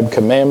describe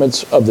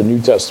commandments of the New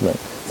Testament,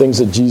 things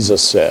that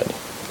Jesus said.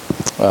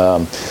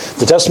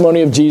 The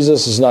testimony of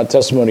Jesus is not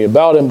testimony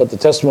about him, but the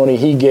testimony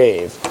he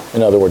gave.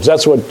 In other words,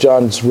 that's what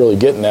John's really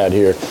getting at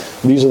here.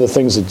 These are the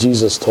things that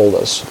Jesus told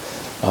us,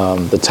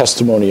 the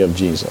testimony of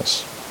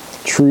Jesus.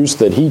 Truths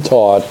that he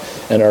taught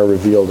and are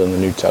revealed in the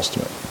New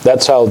Testament.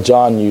 That's how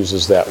John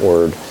uses that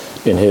word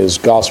in his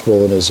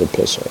gospel and his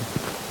epistle.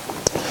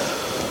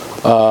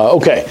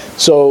 Okay,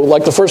 so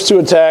like the first two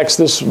attacks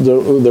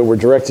that were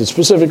directed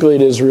specifically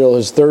at Israel,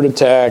 his third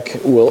attack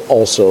will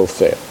also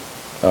fail.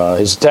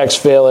 His attacks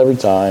fail every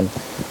time.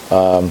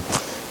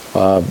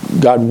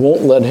 God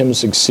won't let him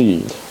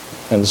succeed.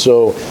 And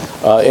so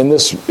in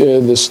this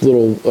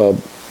little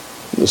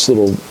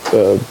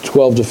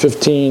 12 to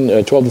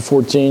 14,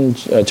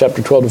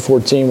 chapter 12 to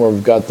 14, where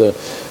we've got the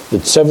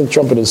seventh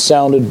trumpet is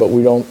sounded, but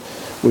we don't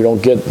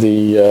get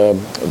the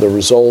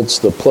results,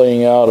 the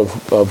playing out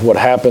of what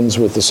happens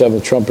with the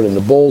seventh trumpet and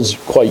the bowls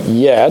quite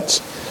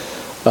yet.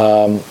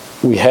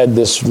 We had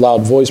this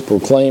loud voice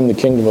proclaim, the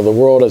kingdom of the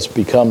world has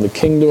become the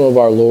kingdom of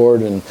our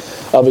Lord and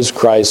of his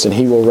Christ, and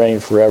he will reign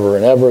forever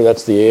and ever.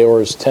 That's the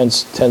aorist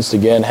tensed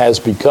again, has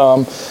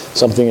become,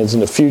 something that's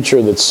in the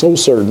future that's so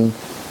certain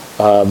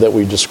that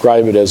we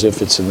describe it as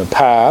if it's in the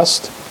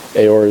past.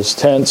 Aorist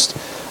tensed.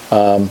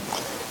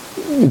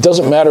 It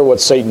doesn't matter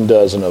what Satan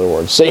does, in other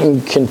words.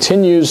 Satan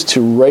continues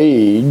to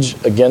rage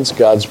against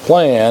God's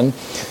plan,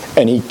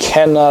 and he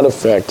cannot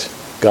affect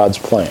God's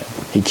plan.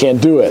 He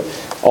can't do it.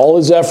 All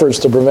his efforts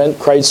to prevent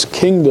Christ's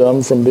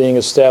kingdom from being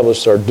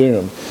established are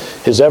doomed.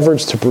 His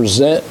efforts to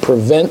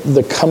prevent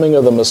the coming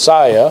of the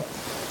Messiah,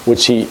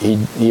 which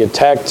he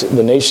attacked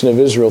the nation of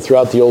Israel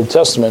throughout the Old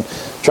Testament,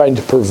 trying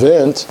to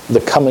prevent the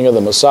coming of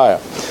the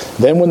Messiah.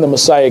 Then when the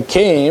Messiah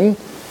came,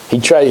 he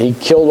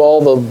killed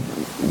all the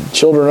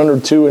children under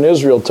 2 in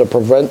Israel to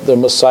prevent the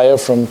Messiah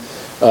from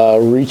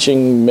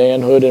reaching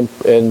manhood and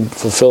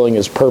fulfilling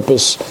his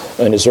purpose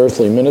and his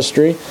earthly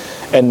ministry.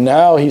 And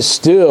now he's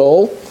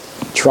still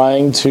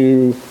trying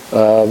to,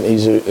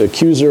 he's an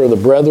accuser of the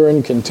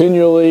brethren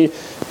continually.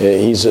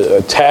 He's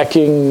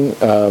attacking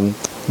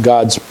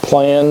God's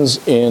plans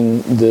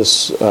in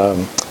this,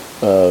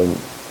 the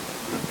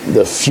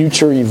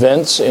future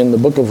events in the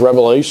book of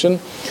Revelation.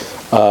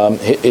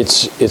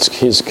 It's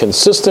his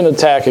consistent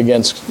attack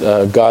against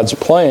God's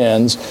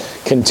plans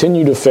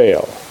continue to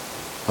fail.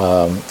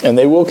 And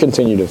they will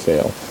continue to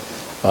fail.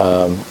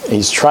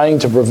 He's trying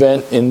to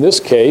prevent, in this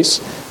case,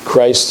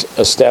 Christ's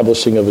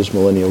establishing of his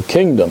millennial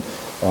kingdom,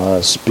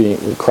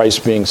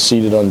 Christ being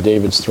seated on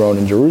David's throne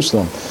in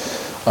Jerusalem.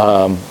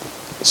 But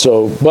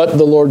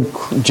the Lord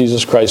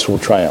Jesus Christ will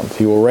triumph.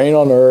 He will reign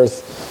on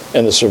earth,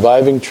 and the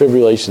surviving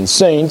tribulation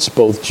saints,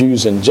 both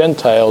Jews and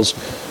Gentiles,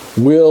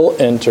 will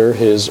enter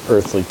his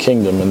earthly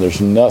kingdom, and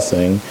there's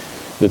nothing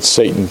that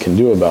Satan can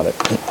do about it.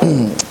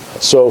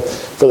 So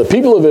for the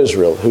people of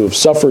Israel who have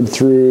suffered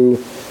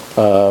through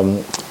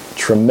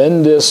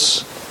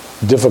tremendous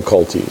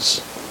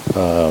difficulties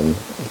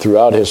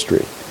throughout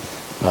history,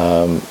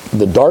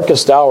 the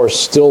darkest hour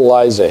still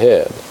lies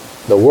ahead.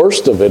 The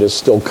worst of it is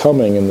still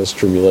coming in this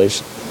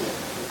tribulation.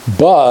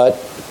 But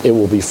it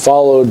will be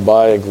followed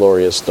by a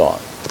glorious dawn.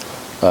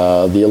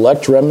 The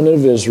elect remnant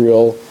of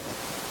Israel,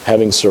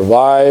 having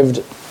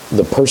survived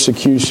the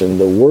persecution,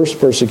 the worst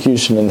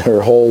persecution in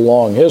their whole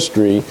long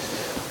history,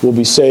 will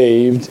be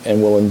saved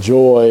and will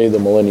enjoy the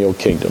millennial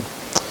kingdom.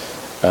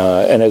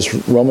 And as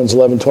Romans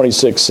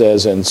 11:26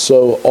 says, and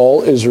so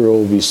all Israel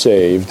will be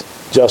saved,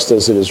 just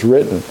as it is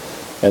written.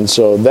 And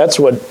so that's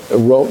what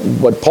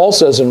Paul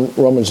says in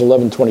Romans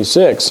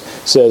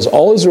 11:26 says,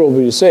 all Israel will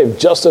be saved,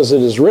 just as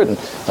it is written.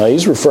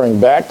 He's referring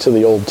back to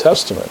the Old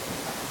Testament,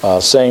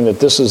 saying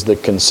that this is the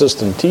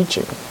consistent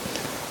teaching,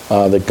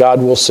 that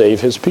God will save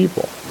his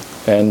people.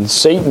 And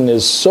Satan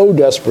is so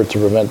desperate to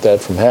prevent that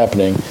from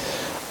happening.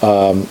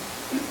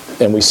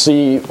 And we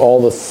see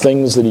all the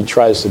things that he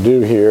tries to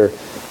do here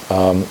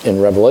in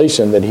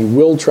Revelation that he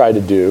will try to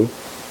do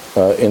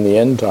in the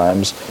end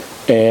times,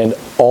 and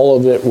all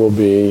of it will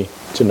be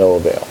to no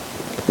avail.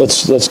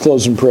 Let's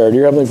close in prayer.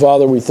 Dear Heavenly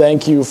Father, we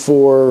thank you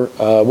for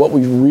what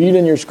we read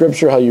in your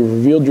Scripture, how you've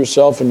revealed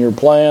yourself and your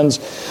plans.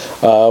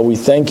 We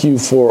thank you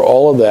for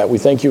all of that. We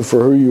thank you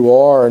for who you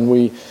are, and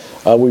we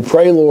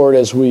pray, Lord,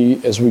 as we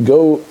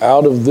go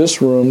out of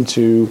this room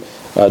to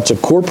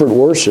corporate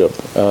worship,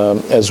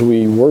 as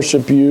we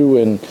worship you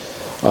in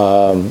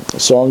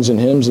songs and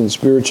hymns and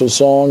spiritual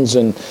songs,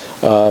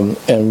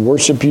 and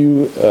worship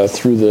you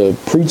through the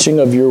preaching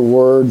of your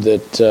word,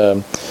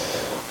 that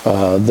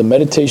the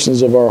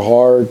meditations of our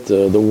heart,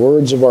 the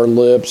words of our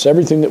lips,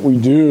 everything that we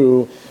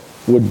do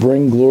would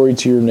bring glory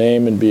to your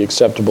name and be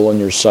acceptable in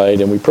your sight.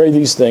 And we pray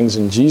these things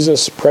in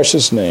Jesus'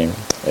 precious name.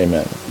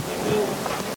 Amen.